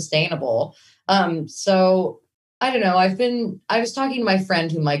not sustainable. So I don't know. I was talking to my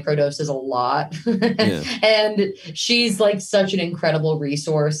friend who microdoses a lot and she's like such an incredible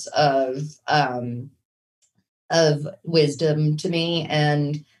resource of wisdom to me.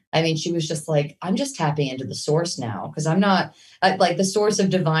 And I mean, she was just like, I'm just tapping into the source now. Cause I'm not like the source of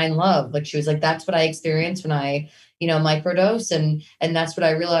divine love. Like she was like, that's what I experienced when I, microdose. And that's what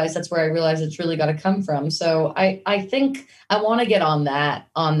I realized. That's where I realized it's really got to come from. So I think I want to get on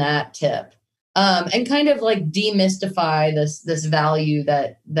that tip. And kind of like demystify this value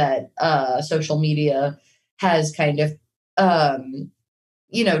that social media has kind of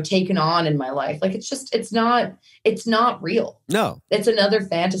taken on in my life. Like, it's not real. No, it's another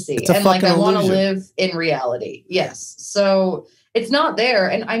fantasy. It's a and like, I want to illusion. live in reality. Yes. So it's not there.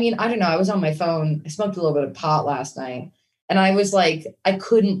 And I mean, I don't know. I was on my phone. I smoked a little bit of pot last night and I was like, I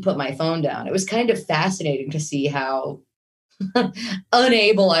couldn't put my phone down. It was kind of fascinating to see how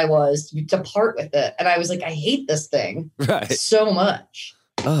unable I was to part with it. And I was like, I hate this thing so much.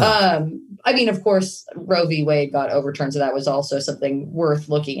 I mean, of course, Roe v. Wade got overturned, so that was also something worth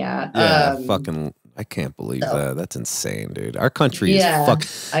looking at. Yeah, I can't believe that. That's insane, dude. Our country is fuck.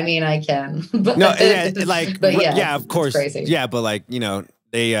 I mean, I can. But, no, yeah, of course. Crazy. Yeah, but like,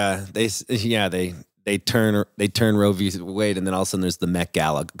 they turn Roe v. Wade, and then all of a sudden there's the Met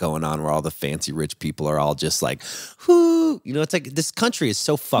Gala going on where all the fancy rich people are all just like, whoo, it's like this country is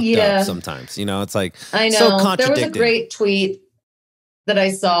so fucked up sometimes. It's like, I know. So contradicting. There was a great tweet that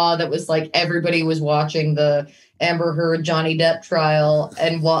I saw that was like, everybody was watching the Amber Heard Johnny Depp trial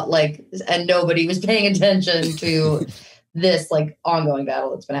and and nobody was paying attention to this like ongoing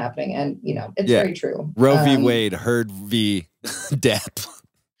battle that's been happening. And it's very true. Roe v. Wade, Heard v. Depp.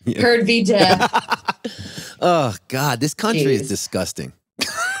 Heard v. Depp. Oh God, this country is disgusting.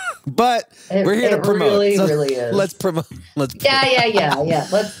 But we're here to promote. Really, really is. Let's promote. Yeah.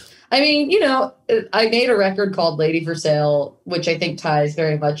 I mean, I made a record called Lady for Sale, which I think ties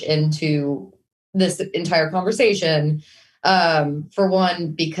very much into this entire conversation. For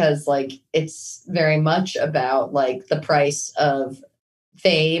one, because like it's very much about like the price of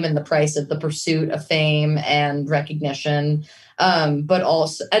fame and the price of the pursuit of fame and recognition. But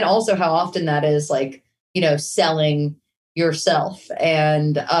also how often that is like, selling yourself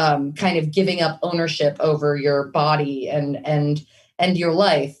and kind of giving up ownership over your body and your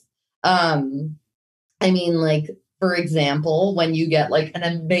life. I mean, like, for example, when you get like an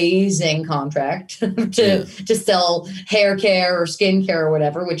amazing contract to sell hair care or skin care or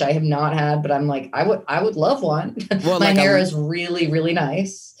whatever, which I have not had, but I'm like, I would love one. Well, my hair is really, really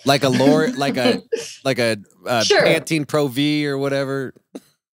nice. Like a Pantene Pro V or whatever.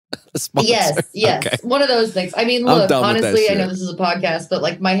 Yes. Okay. One of those things. I mean, look, honestly, I know this is a podcast, but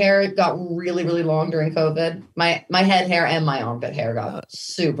like my hair got really, really long during COVID. My head hair and my armpit hair got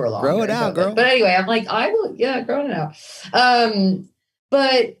super long. Grow it out, girl. But anyway, I'm like, I will, growing it out.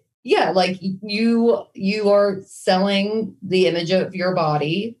 But yeah, like you are selling the image of your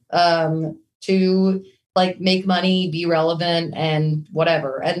body to like make money, be relevant, and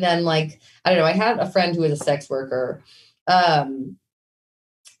whatever. And then like, I don't know, I had a friend who was a sex worker.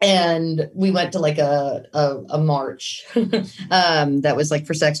 And we went to like a march that was like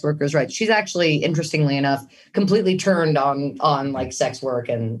for sex workers, right? She's actually, interestingly enough, completely turned on like sex work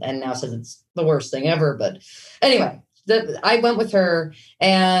and now says it's the worst thing ever. But anyway, I went with her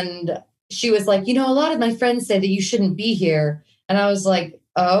and she was like, a lot of my friends say that you shouldn't be here. And I was like,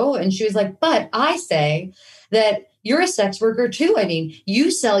 oh, and she was like, but I say that you're a sex worker too. I mean,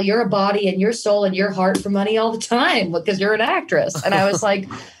 you sell your body and your soul and your heart for money all the time because you're an actress. And I was like,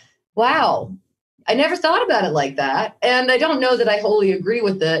 wow, I never thought about it like that. And I don't know that I wholly agree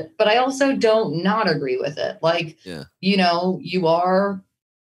with it, but I also don't not agree with it. Like, you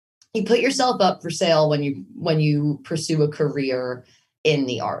put yourself up for sale when you pursue a career in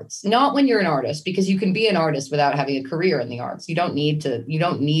the arts, not when you're an artist, because you can be an artist without having a career in the arts. You don't need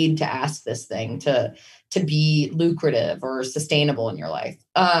to ask this thing to be lucrative or sustainable in your life,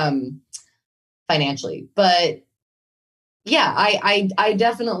 financially. But yeah, I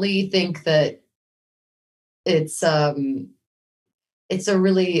definitely think that it's a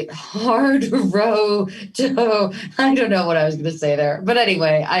really hard road to, I don't know what I was going to say there. But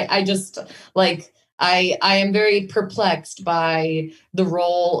anyway, I just like, I am very perplexed by the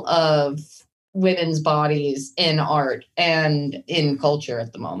role of women's bodies in art and in culture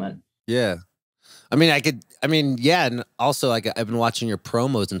at the moment. Yeah. Yeah, and also like I've been watching your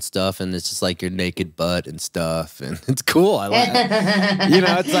promos and stuff, and it's just like your naked butt and stuff, and it's cool. I like,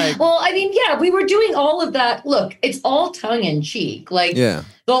 it's like. Well, I mean, yeah, we were doing all of that. Look, it's all tongue in cheek. Like, the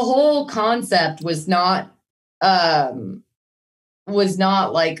whole concept was not like,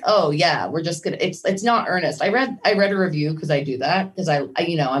 oh yeah, we're just gonna. It's not earnest. I read a review because I do that because I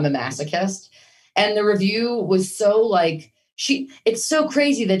I'm a masochist, and the review was so like. It's so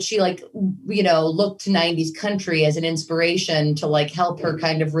crazy that she like, looked to 90s country as an inspiration to like help her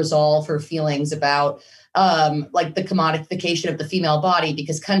kind of resolve her feelings about like the commodification of the female body,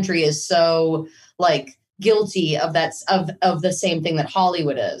 because country is so like guilty of that, of the same thing that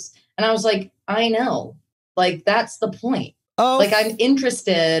Hollywood is. And I was like, I know, like, that's the point. Oh, like I'm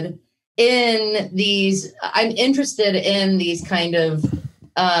interested in these kind of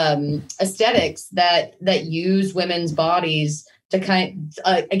aesthetics that use women's bodies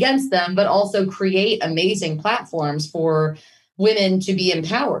against them, but also create amazing platforms for women to be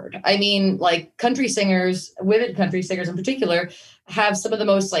empowered. I mean, like country singers, women country singers in particular, have some of the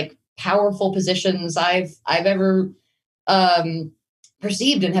most like powerful positions I've ever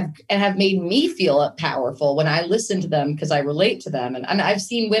perceived and have made me feel powerful when I listen to them because I relate to them. And I've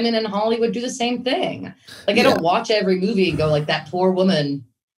seen women in Hollywood do the same thing. Like I don't watch every movie and go like that poor woman.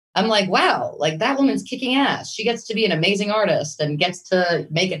 I'm like, wow, like that woman's kicking ass. She gets to be an amazing artist and gets to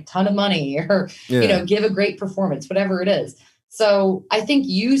make a ton of money or, you know, give a great performance, whatever it is. So I think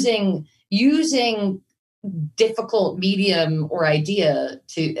using difficult medium or ideas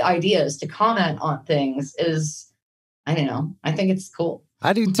to comment on things is, I don't know, I think it's cool.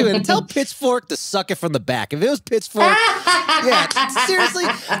 I do too. And tell Pitchfork to suck it from the back. If it was Pitchfork, seriously,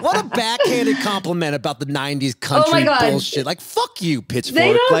 what a backhanded compliment about the 90s country bullshit. Like, fuck you, Pitchfork.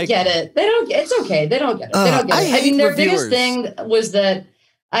 They don't get it. It's okay. They don't get it. They don't get it. I mean, their biggest thing was that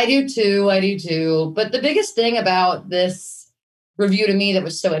I do too. But the biggest thing about this review to me that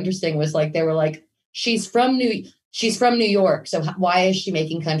was so interesting was like, they were like, she's from New York. So why is she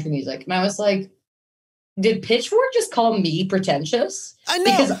making country music? And I was like, did Pitchfork just call me pretentious? I know.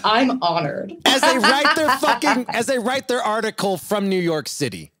 Because I'm honored. As they write their article from New York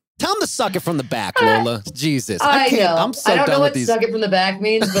City. Tell them to suck it from the back, Lola. Jesus. I know. I'm so I don't done know with what these. suck it from the back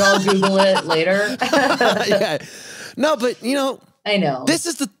means, but I'll Google it later. Yeah. No, but you know. I know. This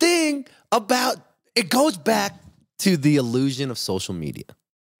is the thing about, it goes back to the illusion of social media.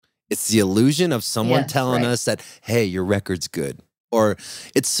 It's the illusion of someone telling us that, hey, your record's good. Or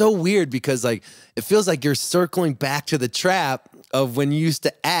it's so weird because like it feels like you're circling back to the trap of when you used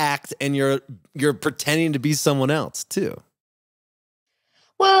to act and you're pretending to be someone else too.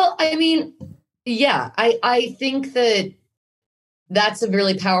 Well, I mean, yeah, I think that that's a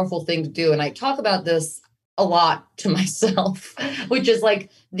really powerful thing to do. And I talk about this a lot to myself, which is like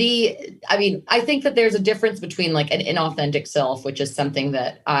I think that there's a difference between like an inauthentic self, which is something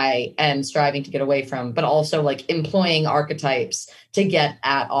that I am striving to get away from, but also like employing archetypes to get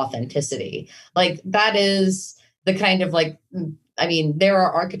at authenticity. Like that is the kind of like, I mean, there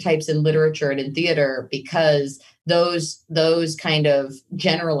are archetypes in literature and in theater because those kind of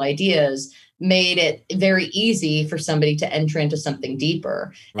general ideas made it very easy for somebody to enter into something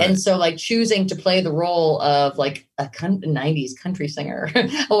deeper. Right. And so like choosing to play the role of like a 90s country singer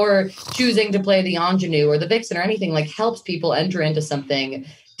or choosing to play the ingenue or the vixen or anything like helps people enter into something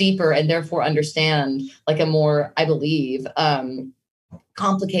deeper and therefore understand like a more, I believe,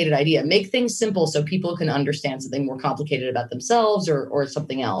 complicated idea. Make things simple so people can understand something more complicated about themselves or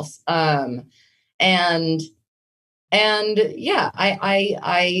something else. And yeah,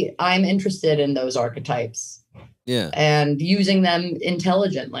 I'm interested in those archetypes. Yeah. And using them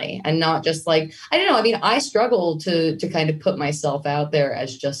intelligently and not just like, I don't know. I mean, I struggle to kind of put myself out there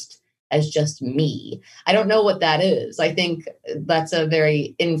as just me. I don't know what that is. I think that's a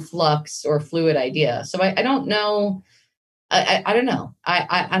very influx or fluid idea. So I don't know. I don't know.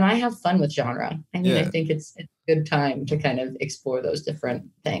 I have fun with genre. I mean, I think it's a good time to kind of explore those different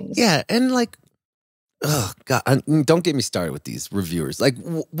things. Yeah. And like, oh God! Don't get me started with these reviewers. Like,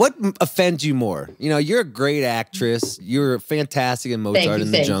 what offends you more? You know, you're a great actress. You're fantastic in Mozart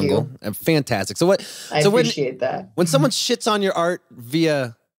in the Jungle. And fantastic. So what? I appreciate that. When someone shits on your art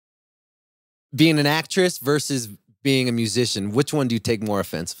via being an actress versus being a musician, which one do you take more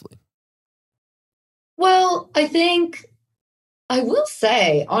offensively? Well, I think I will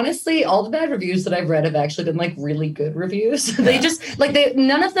say, honestly, all the bad reviews that I've read have actually been like really good reviews. They just like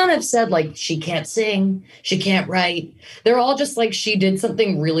none of them have said like she can't sing, she can't write. They're all just like she did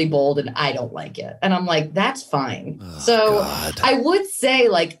something really bold and I don't like it. And I'm like, that's fine. Oh, so God. I would say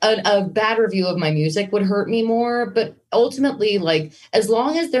like a bad review of my music would hurt me more. But ultimately, like as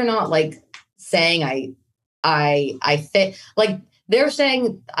long as they're not like saying I fit like. They're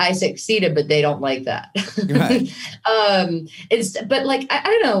saying I succeeded, but they don't like that. Right. But like, I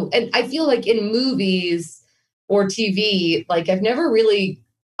don't know. And I feel like in movies or TV, like I've never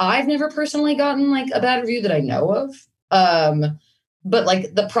personally gotten like a bad review that I know of. But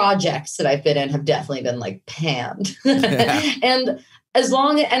like the projects that I've been in have definitely been like panned. Yeah. And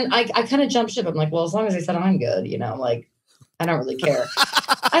I kind of jump ship. I'm like, well, as long as they said I'm good, you know, like I don't really care.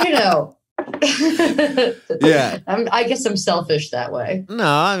 I don't know. Yeah. I guess I'm selfish that way. No,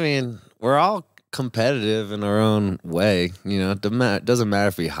 I mean, we're all competitive in our own way. You know, it doesn't matter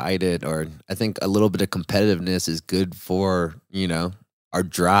if we hide it or I think a little bit of competitiveness is good for, you know, our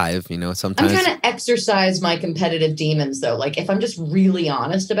drive, you know, sometimes. I'm trying to exercise my competitive demons though. Like if I'm just really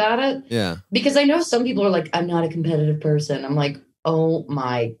honest about it. Yeah. Because I know some people are like, I'm not a competitive person. I'm like, Oh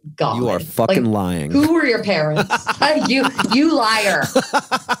my God. You are fucking lying. Who were your parents? you liar.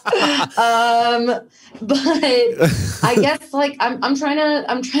 But I guess like I'm trying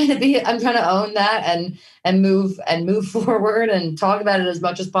to own that and move forward and talk about it as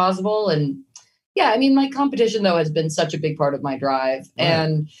much as possible. And yeah, I mean, like competition though has been such a big part of my drive. Right.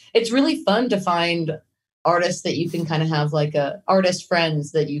 And it's really fun to find artists that you can kind of have like artist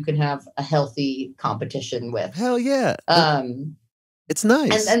friends that you can have a healthy competition with. Hell yeah. It's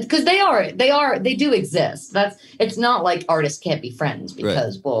nice. And because they do exist. It's not like artists can't be friends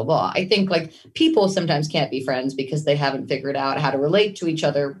because blah, blah, blah. I think like people sometimes can't be friends because they haven't figured out how to relate to each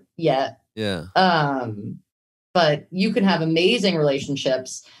other yet. Yeah. But you can have amazing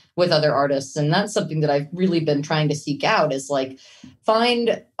relationships with other artists. And that's something that I've really been trying to seek out is like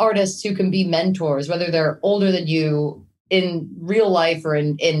find artists who can be mentors, whether they're older than you in real life or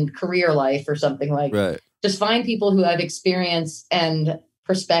in career life or something like that. Just find people who have experience and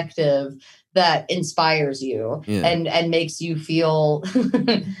perspective that inspires you and makes you feel,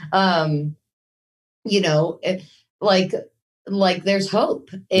 like there's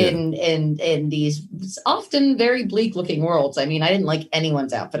hope in these often very bleak looking worlds. I mean, I didn't like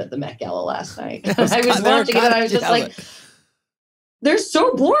anyone's outfit at the Met Gala last night. I was watching it and I was just like, they're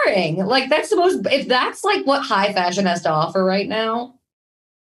so boring. Like if that's like what high fashion has to offer right now,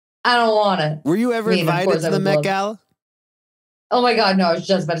 I don't want it. Were you ever invited to the Met Gala? Oh my God, no, I was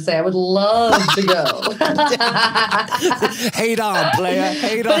just about to say I would love to go. Hate on, player.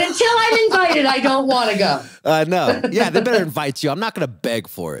 Hate on. But until I'm invited, I don't want to go. No. Yeah, they better invite you. I'm not going to beg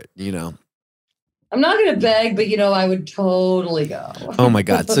for it, I'm not going to beg, but I would totally go. Oh my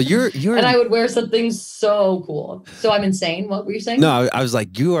God. So you're and I would wear something so cool. So I'm insane. What were you saying? No, I was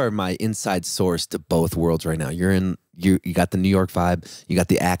like, you are my inside source to both worlds right now. You got the New York vibe, you got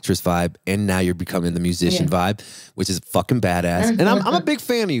the actress vibe, and now you're becoming the musician vibe, which is fucking badass. And I'm a big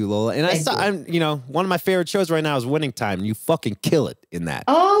fan of you, Lola. And I'm one of my favorite shows right now is Winning Time, and you fucking kill it in that.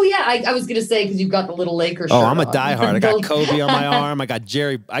 Oh yeah, I was gonna say because you've got the little Lakers shirt. Oh, I'm a diehard. I got Kobe on my arm. I got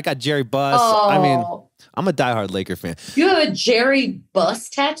Jerry Buss. Oh. I mean, I'm a diehard Laker fan. You have a Jerry Buss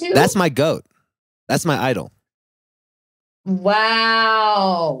tattoo? That's my goat. That's my idol.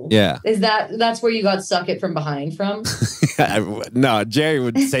 Wow. Yeah. That's where you got suck it from behind from? No, Jerry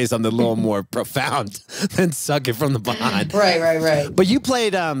would say something a little more profound than suck it from the behind. Right. But you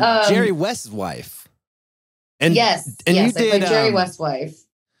played Jerry West's wife. And yes, you I did played Jerry West's wife.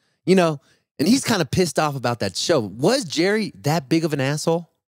 And he's kind of pissed off about that show. Was Jerry that big of an asshole?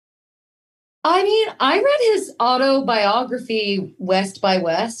 I mean, I read his autobiography, West by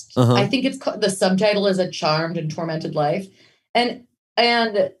West. I think the subtitle is A Charmed and Tormented Life. And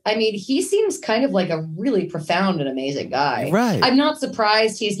I mean, he seems kind of like a really profound and amazing guy. Right. I'm not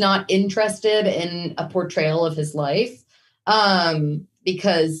surprised he's not interested in a portrayal of his life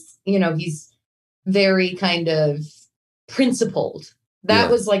because, he's very kind of principled. That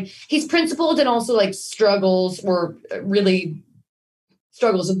was like, he's principled and also like struggles with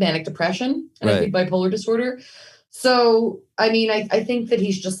manic depression and I think bipolar disorder. So, I mean, I think that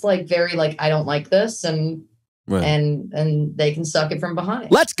he's just like very like, I don't like this and they can suck it from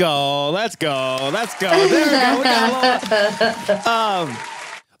behind. Let's go. There we go. We got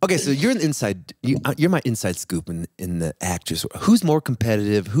okay, so you're an inside. You're my inside scoop in the actors. Who's more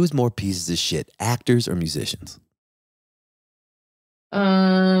competitive? Who's more pieces of shit? Actors or musicians?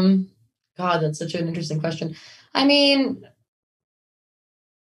 God, that's such an interesting question. I mean,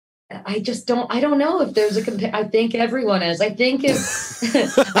 I don't know if there's I think everyone is. I think I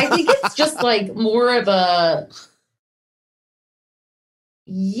think it's just like more of a,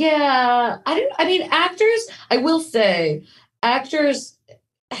 I mean, actors, I will say actors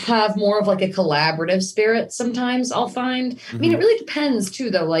have more of like a collaborative spirit sometimes, I'll find. I mean, it really depends too,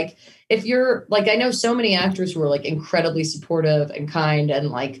 though. Like if you're like, I know so many actors who are like incredibly supportive and kind and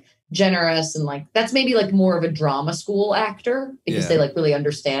like generous and like that's maybe like more of a drama school actor because they like really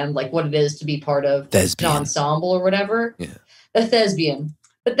understand like what it is to be part of an ensemble or whatever. A thespian.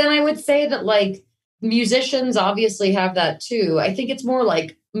 But then I would say that like musicians obviously have that too. I think it's more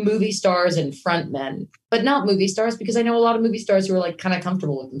like movie stars and frontmen, but not movie stars because I know a lot of movie stars who are like kind of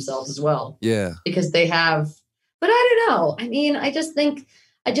comfortable with themselves as well. Yeah. Because they have, but I don't know. I mean, I just think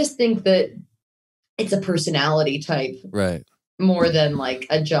that it's a personality type. Right. More than like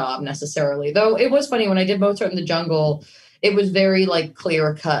a job necessarily. Though it was funny when I did Mozart in the Jungle, it was very like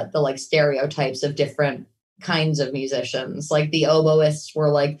clear cut, the like stereotypes of different kinds of musicians. Like the oboists were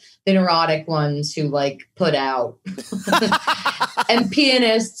like the neurotic ones who like put out. And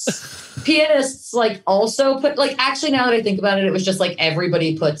pianists like also put, like, actually now that I think about it, it was just like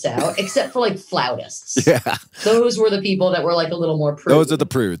everybody puts out except for like flautists. Yeah. Those were the people that were like a little more prude. Those are the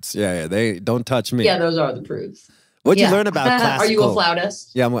prudes. Yeah. They don't touch me. Yeah, those are the prudes. What'd you learn about classical? Are you a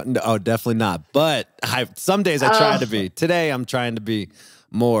flautist? Yeah, definitely not. But some days I try to be. Today I'm trying to be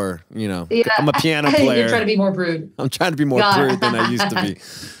more, I'm a piano player. You're trying to be more prude. I'm trying to be more prude than I used to be.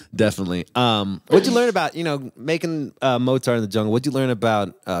 Definitely. What'd you learn about, making Mozart in the Jungle? What'd you learn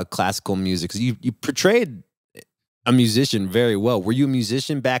about classical music? Because you portrayed a musician very well. Were you a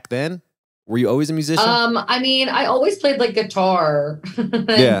musician back then? Were you always a musician? I mean, I always played like guitar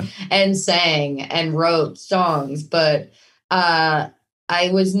and sang and wrote songs, but I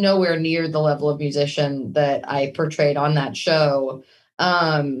was nowhere near the level of musician that I portrayed on that show.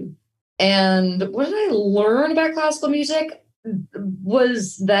 And what did I learn about classical music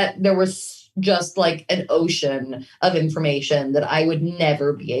was that there was just like an ocean of information that I would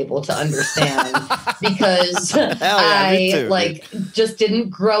never be able to understand because I like just didn't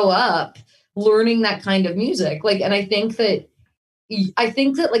grow up learning that kind of music. Like, and I think that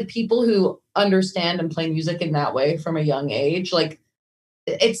like people who understand and play music in that way from a young age, like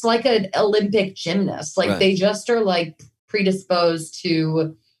it's like an Olympic gymnast. Like they just are like predisposed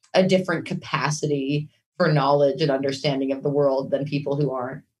to a different capacity for knowledge and understanding of the world than people who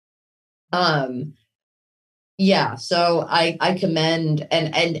aren't. So I commend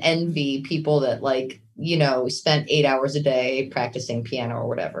and envy people that like, spent 8 hours a day practicing piano or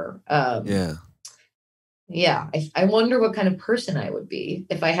whatever. I wonder what kind of person I would be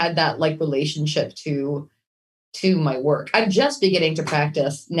if I had that like relationship to my work. I'm just beginning to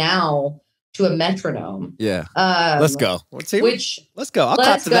practice now to a metronome. Yeah. Let's go. Let's go. I'll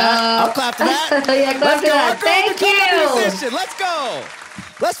clap to that. Yeah, clap to that. Thank you. Let's go.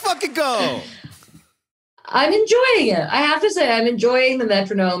 Let's fucking go. I'm enjoying it. I have to say I'm enjoying the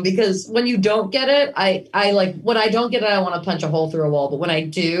metronome because when you don't get it, I like when I don't get it, I want to punch a hole through a wall. But when I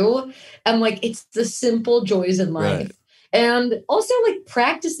do, I'm like, it's the simple joys in life. Right. And also like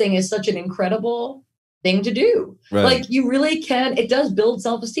practicing is such an incredible thing to do. Right. Like you really can, it does build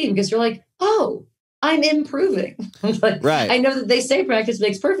self-esteem because you're like, oh, I'm improving. Like, I know that they say practice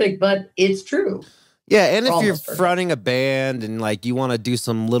makes perfect, but it's true. Yeah, and if you're fronting a band and like you want to do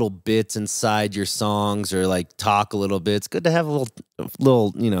some little bits inside your songs or like talk a little bit, it's good to have a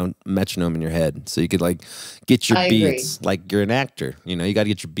little metronome in your head so you could like get your beats. Agree. Like you're an actor, you got to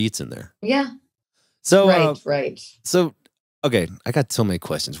get your beats in there. Yeah. So right. So okay, I got so many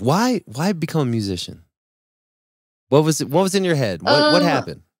questions. Why become a musician? What was in your head? What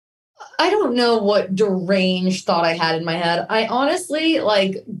happened? I don't know what deranged thought I had in my head. I honestly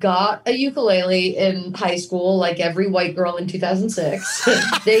like got a ukulele in high school, like every white girl in 2006.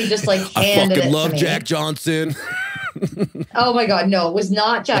 They just like handed it to me. I fucking love Jack Johnson. Oh my God, no, it was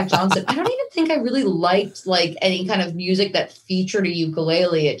not Jack Johnson. I don't even think I really liked like any kind of music that featured a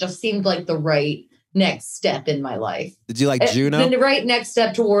ukulele. It just seemed like the right next step in my life. Did you like Juno? The right next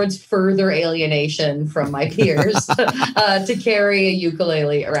step towards further alienation from my peers to carry a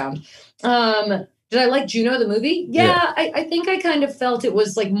ukulele around. Did I like Juno the movie? Yeah. I think I kind of felt it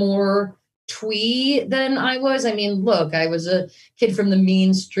was like more twee than I was. I mean, look, I was a kid from the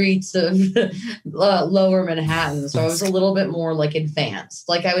mean streets of lower Manhattan, so I was a little bit more like advanced.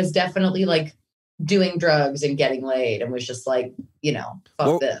 Like I was definitely like doing drugs and getting laid and was just like,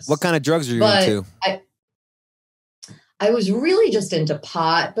 fuck this. What kind of drugs are you into? I was really just into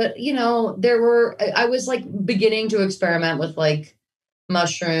pot, but I was like beginning to experiment with like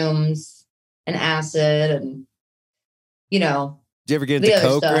mushrooms and acid and, Did you ever get into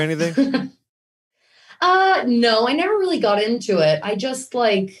coke or anything? No, I never really got into it. I just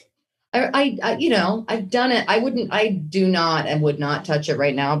like, I've done it. I do not and would not touch it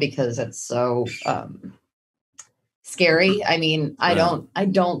right now because it's so scary. I mean, I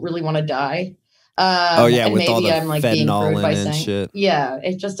don't really want to die. With maybe all the I'm like being crude by saying, shit. Yeah,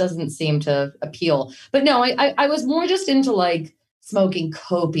 it just doesn't seem to appeal. But no, I was more just into like smoking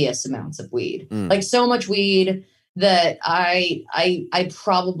copious amounts of weed, like so much weed that I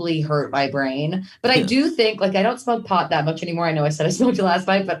probably hurt my brain. But I do think like I don't smoke pot that much anymore. I know I said I smoked it last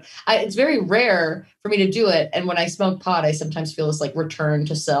night, but it's very rare for me to do it. And when I smoke pot, I sometimes feel this like return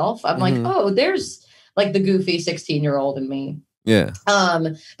to self. I'm like, oh, there's like the goofy 16-year-old in me. Yeah.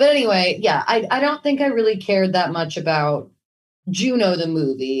 But anyway, yeah, I don't think I really cared that much about Juno the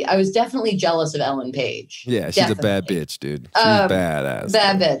movie. I was definitely jealous of Ellen Page. Yeah, she's a bad bitch, dude. She's badass.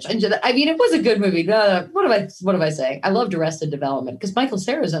 Bad bitch. And I mean, it was a good movie. What am I saying? I loved Arrested Development because Michael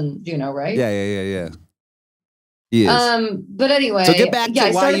Cera's in Juno, right? Yeah. He is. But anyway, So get back to I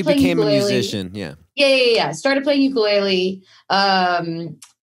why started you playing became ukulele. a musician. Yeah. Yeah. I started playing ukulele.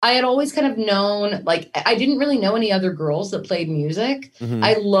 I had always kind of known, like, I didn't really know any other girls that played music.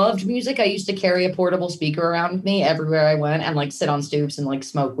 I loved music. I used to carry a portable speaker around with me everywhere I went and like sit on stoops and like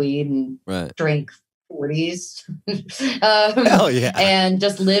smoke weed and drink 40s. Hell yeah. And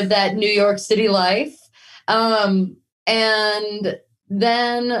just live that New York City life. And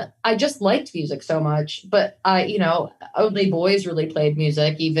then I just liked music so much, but only boys really played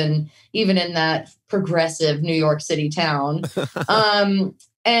music, even in that progressive New York City town.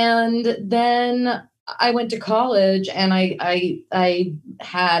 And then I went to college and I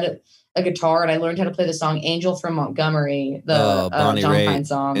had a guitar and I learned how to play the song Angel from Montgomery, the Bonnie John Raitt Prine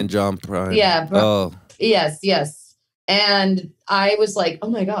song. and John Prine. Yeah. Yes. And I was like, oh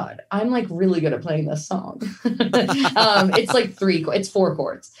my God, I'm like really good at playing this song. It's like it's 4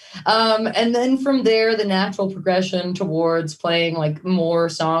 chords. And then from there, the natural progression towards playing like more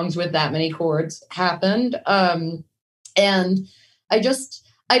songs with that many chords happened. And I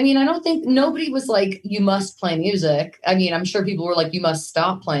don't think nobody was like, you must play music. I mean, I'm sure people were like, you must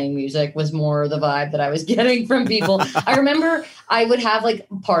stop playing music was more the vibe that I was getting from people. I remember I would have like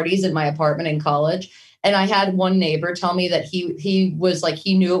parties in my apartment in college. And I had one neighbor tell me that he was like,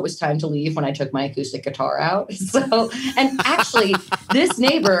 he knew it was time to leave when I took my acoustic guitar out. So, and actually this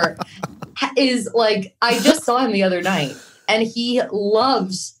neighbor is like, I just saw him the other night and he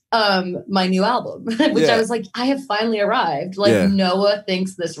loves my new album, which I was like, I have finally arrived. Like Noah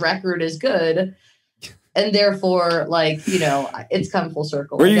thinks this record is good. And therefore, like, it's come full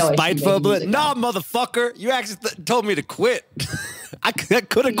circle. Were you spiteful? No, motherfucker. You actually told me to quit. I could have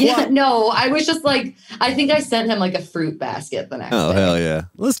quit. Yeah, no, I was just like, I think I sent him like a fruit basket the next day. Oh, hell yeah.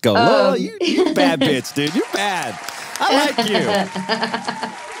 Let's go. Lola, you bad bitch, dude. You're bad. I like you.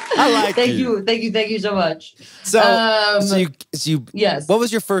 I like you. Thank you so much. So you yes. What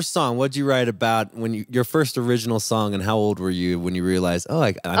was your first song? What did you write about your first original song, and how old were you when you realized,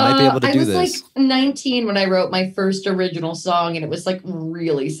 I might be able to do this? I was like 19 when I wrote my first original song, and it was like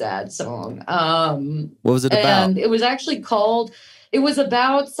really sad song. What was it about? And it was actually called, it was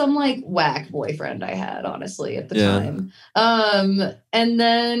about some like whack boyfriend I had, honestly, at the time. And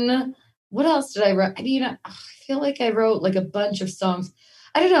then what else did I write? I mean, I feel like I wrote like a bunch of songs.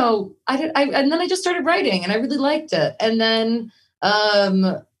 I don't know. And then I just started writing and I really liked it. And then,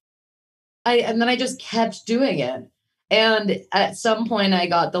 I just kept doing it. And at some point I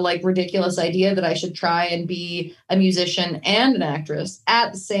got the like ridiculous idea that I should try and be a musician and an actress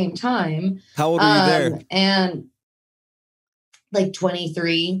at the same time. How old were you there? And like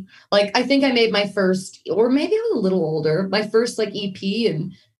 23. Like, I think I made my first, or maybe I was a little older, my first like EP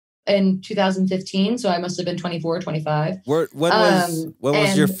in 2015, so I must have been 24, 25. When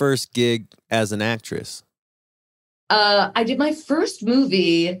was your first gig as an actress? I did my first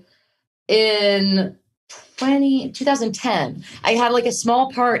movie in 2010. I had like a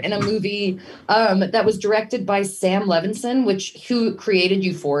small part in a movie that was directed by Sam Levinson, who created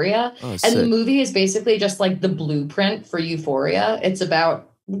Euphoria. Oh, and the movie is basically just like the blueprint for Euphoria. It's about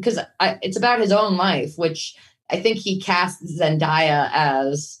his own life, which I think he cast Zendaya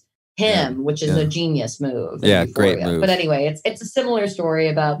as him, which is a genius move. Yeah, great move. But anyway, it's a similar story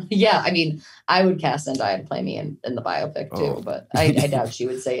about, I mean, I would cast Zendaya to play me in the biopic too, but I doubt she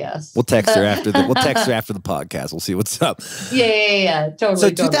would say yes. We'll text her after the podcast. We'll see what's up. Yeah, totally. So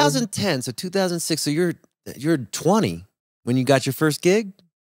 2010, so 2006, so you're 20 when you got your first gig?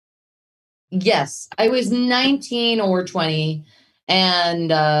 Yes, I was 19 or 20,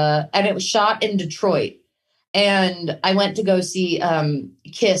 and it was shot in Detroit. And I went to go see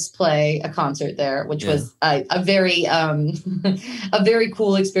Kiss play a concert there, which was a very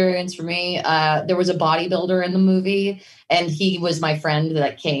cool experience for me. There was a bodybuilder in the movie, and he was my friend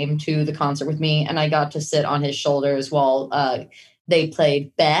that came to the concert with me, and I got to sit on his shoulders while they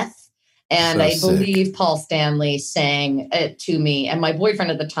played Beth. And I believe Paul Stanley sang it to me. And my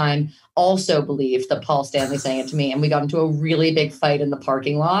boyfriend at the time also believed that Paul Stanley sang it to me. And we got into a really big fight in the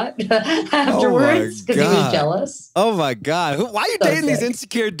parking lot afterwards because he was jealous. Oh, my God. Why are you dating these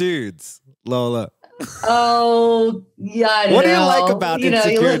insecure dudes, Lola? Oh, yeah, I don't know. What do you like about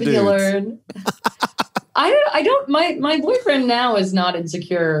insecure you live dudes? And you learn. I don't, my boyfriend now is not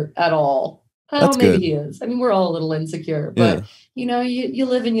insecure at all. That's maybe good. He is. I mean, we're all a little insecure, but you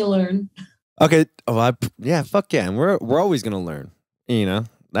live and you learn. Okay. Oh, fuck yeah. And we're always going to learn,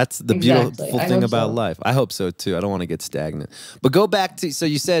 That's the beautiful thing about life. I hope so too. I don't want to get stagnant. But go back to, so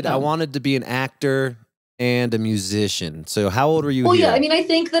you said I wanted to be an actor and a musician. So how old were you? Well, yeah, I mean, I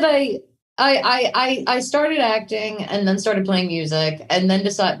think that I started acting and then started playing music and then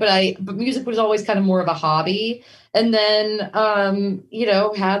but music was always kind of more of a hobby. And then, you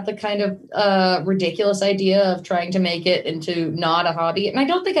know, had the kind of ridiculous idea of trying to make it into not a hobby. And I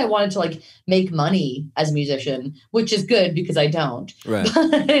don't think I wanted to like make money as a musician, which is good because I don't. Right.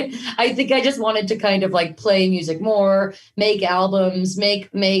 But I think I just wanted to kind of like play music more, make albums, make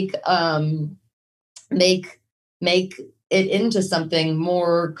it into something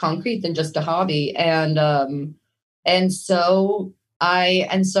more concrete than just a hobby. And so I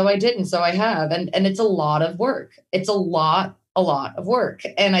did. And so I have, and it's a lot of work. It's a lot of work.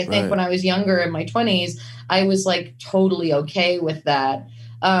 And I think when I was younger in my 20s, I was like totally okay with that.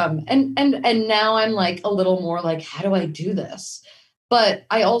 And now I'm like a little more like, how do I do this? But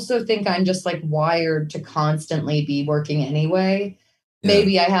I also think I'm just like wired to constantly be working anyway. Yeah.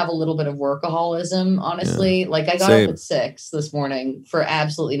 Maybe I have a little bit of workaholism, honestly. Yeah. Like I got up at 6 this morning for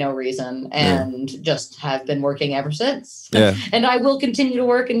absolutely no reason and just have been working ever since. Yeah. And I will continue to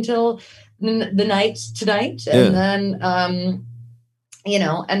work until the night tonight. And then, you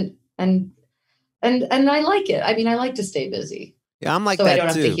know, and I like it. I mean, I like to stay busy. Yeah, I'm like so that I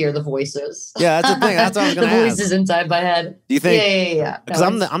don't too. have to hear the voices. Yeah, that's the thing. That's what I was going to ask. The voices inside my head. Do you think? Yeah. Because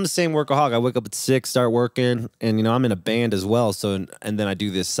I'm the same workaholic. I wake up at 6, start working, and you know I'm in a band as well. So and then I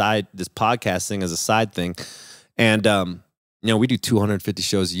do this podcast thing as a side thing, and you know we do 250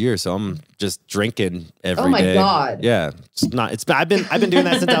 shows a year. So I'm just drinking every day. Oh my god! Yeah, I've been doing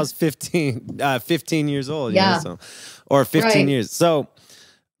that since I was 15 years old. Yeah. You know, or 15 years. So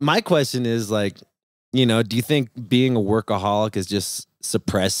my question is like, you know, do you think being a workaholic is just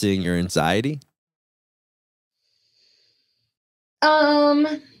suppressing your anxiety?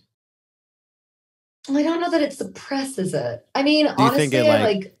 I don't know that it suppresses it. I mean, do you honestly, think it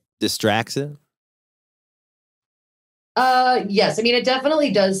like distracts it? Yes. I mean, it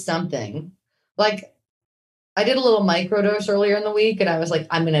definitely does something. Like, I did a little microdose earlier in the week, and I was like,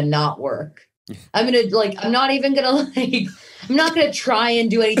 I'm gonna not work. I'm not even gonna I'm not gonna try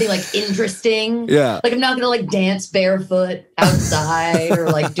and do anything like interesting. Yeah. Like I'm not gonna like dance barefoot outside or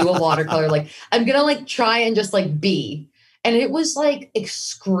like do a watercolor. Like I'm gonna like try and just like be. And it was like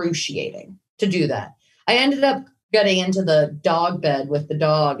excruciating to do that. I ended up getting into the dog bed with the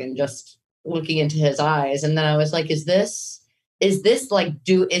dog and just looking into his eyes. And then I was like, is this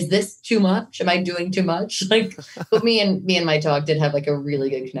too much? Am I doing too much? Like, but me and my dog did have like a really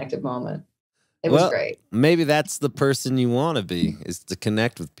good connective moment. It was great. Maybe that's the person you want to be, is to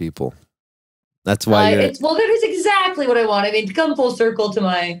connect with people. That's why that is exactly what I want. I mean, to come full circle to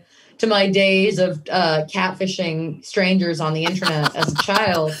my days of catfishing strangers on the internet as a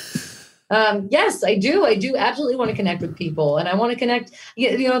child. Yes, I do. I do absolutely want to connect with people, and I want to connect.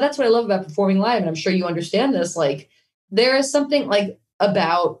 You know, that's what I love about performing live, and I'm sure you understand this. Like, there is something like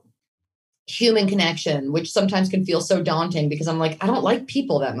about human connection, which sometimes can feel so daunting because I'm like, I don't like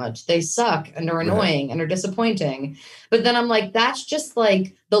people that much. They suck and are annoying and are disappointing. But then I'm like, that's just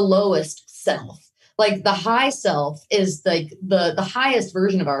like the lowest self. Like the high self is like the highest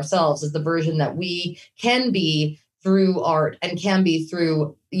version of ourselves is the version that we can be through art and can be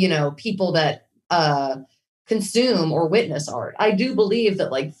through, you know, people that consume or witness art. I do believe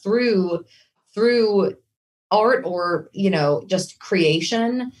that like through art or, you know, just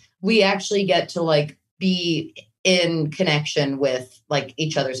creation, we actually get to like be in connection with like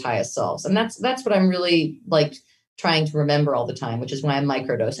each other's highest selves. And that's what I'm really like trying to remember all the time, which is why I'm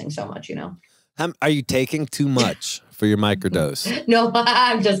microdosing so much, you know. Are you taking too much for your microdose? No,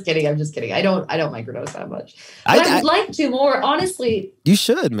 I'm just kidding. I don't microdose that much. But I would like to more, honestly. You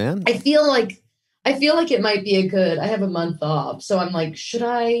should, man. I feel like it might be I have a month off. So I'm like, should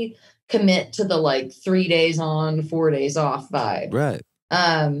I commit to the like 3 days on, 4 days off vibe? Right.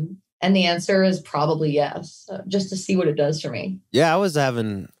 And the answer is probably yes, just to see what it does for me. Yeah,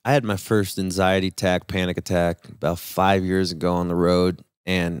 I had my first panic attack about 5 years ago on the road.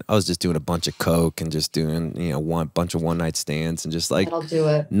 And I was just doing a bunch of coke and just doing, you know, bunch of one-night stands and just like, I'll do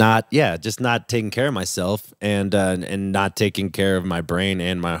it. Just not taking care of myself and not taking care of my brain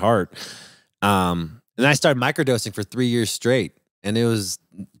and my heart. And I started microdosing for 3 years straight, and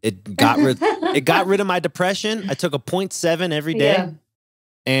it got rid of my depression. I took a 0.7 every day. Yeah.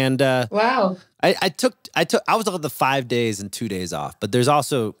 And wow, I was on the 5 days and 2 days off. But there's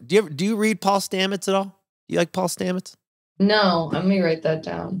also, do you read Paul Stamets at all? Do you like Paul Stamets? No, let me write that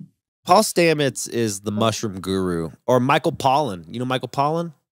down. Paul Stamets is the mushroom guru, or Michael Pollan. You know Michael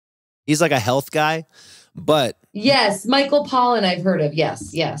Pollan? He's like a health guy, but yes, Michael Pollan I've heard of.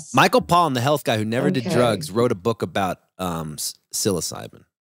 Yes. Michael Pollan, the health guy who never did drugs, wrote a book about psilocybin,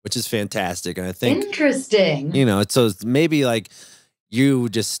 which is fantastic. And I think interesting. You know, so maybe like you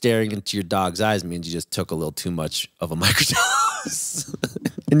just staring into your dog's eyes means you just took a little too much of a microdose.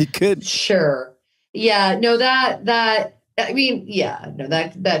 And you could. Sure. Yeah. No, that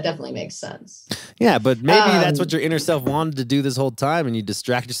definitely makes sense. Yeah, but maybe that's what your inner self wanted to do this whole time, and you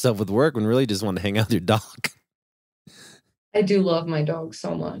distract yourself with work when really you just want to hang out with your dog. I do love my dog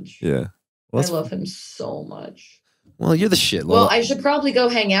so much. Yeah. Well, I love him so much. Well, you're the shit, Lola. Well, I should probably go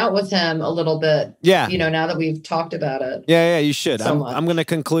hang out with him a little bit. Yeah. You know, now that we've talked about it. Yeah, you should. I'm going to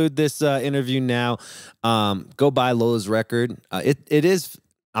conclude this interview now. Go buy Lola's record. It is...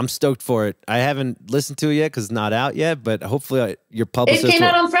 I'm stoked for it. I haven't listened to it yet because it's not out yet, but hopefully your publicist... It came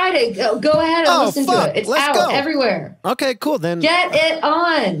out on Friday. Go ahead and listen to it. It's out everywhere. Okay, cool. Then get it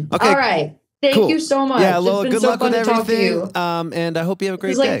on. Okay. All right. Thank you so much. Yeah, Lola, good luck with everything. Talk to you. And I hope you have a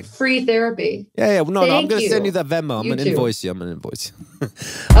great day. It's like free therapy. Yeah. No, I'm going to send you that Venmo. I'm going to invoice you.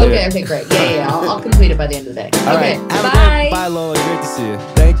 Okay, great. Yeah. I'll complete it by the end of the day. All okay, right. bye. Bye, Lola. Great to see you.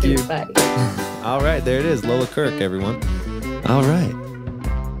 Thank you. Bye. All right, there it is. Lola Kirke, everyone. All right.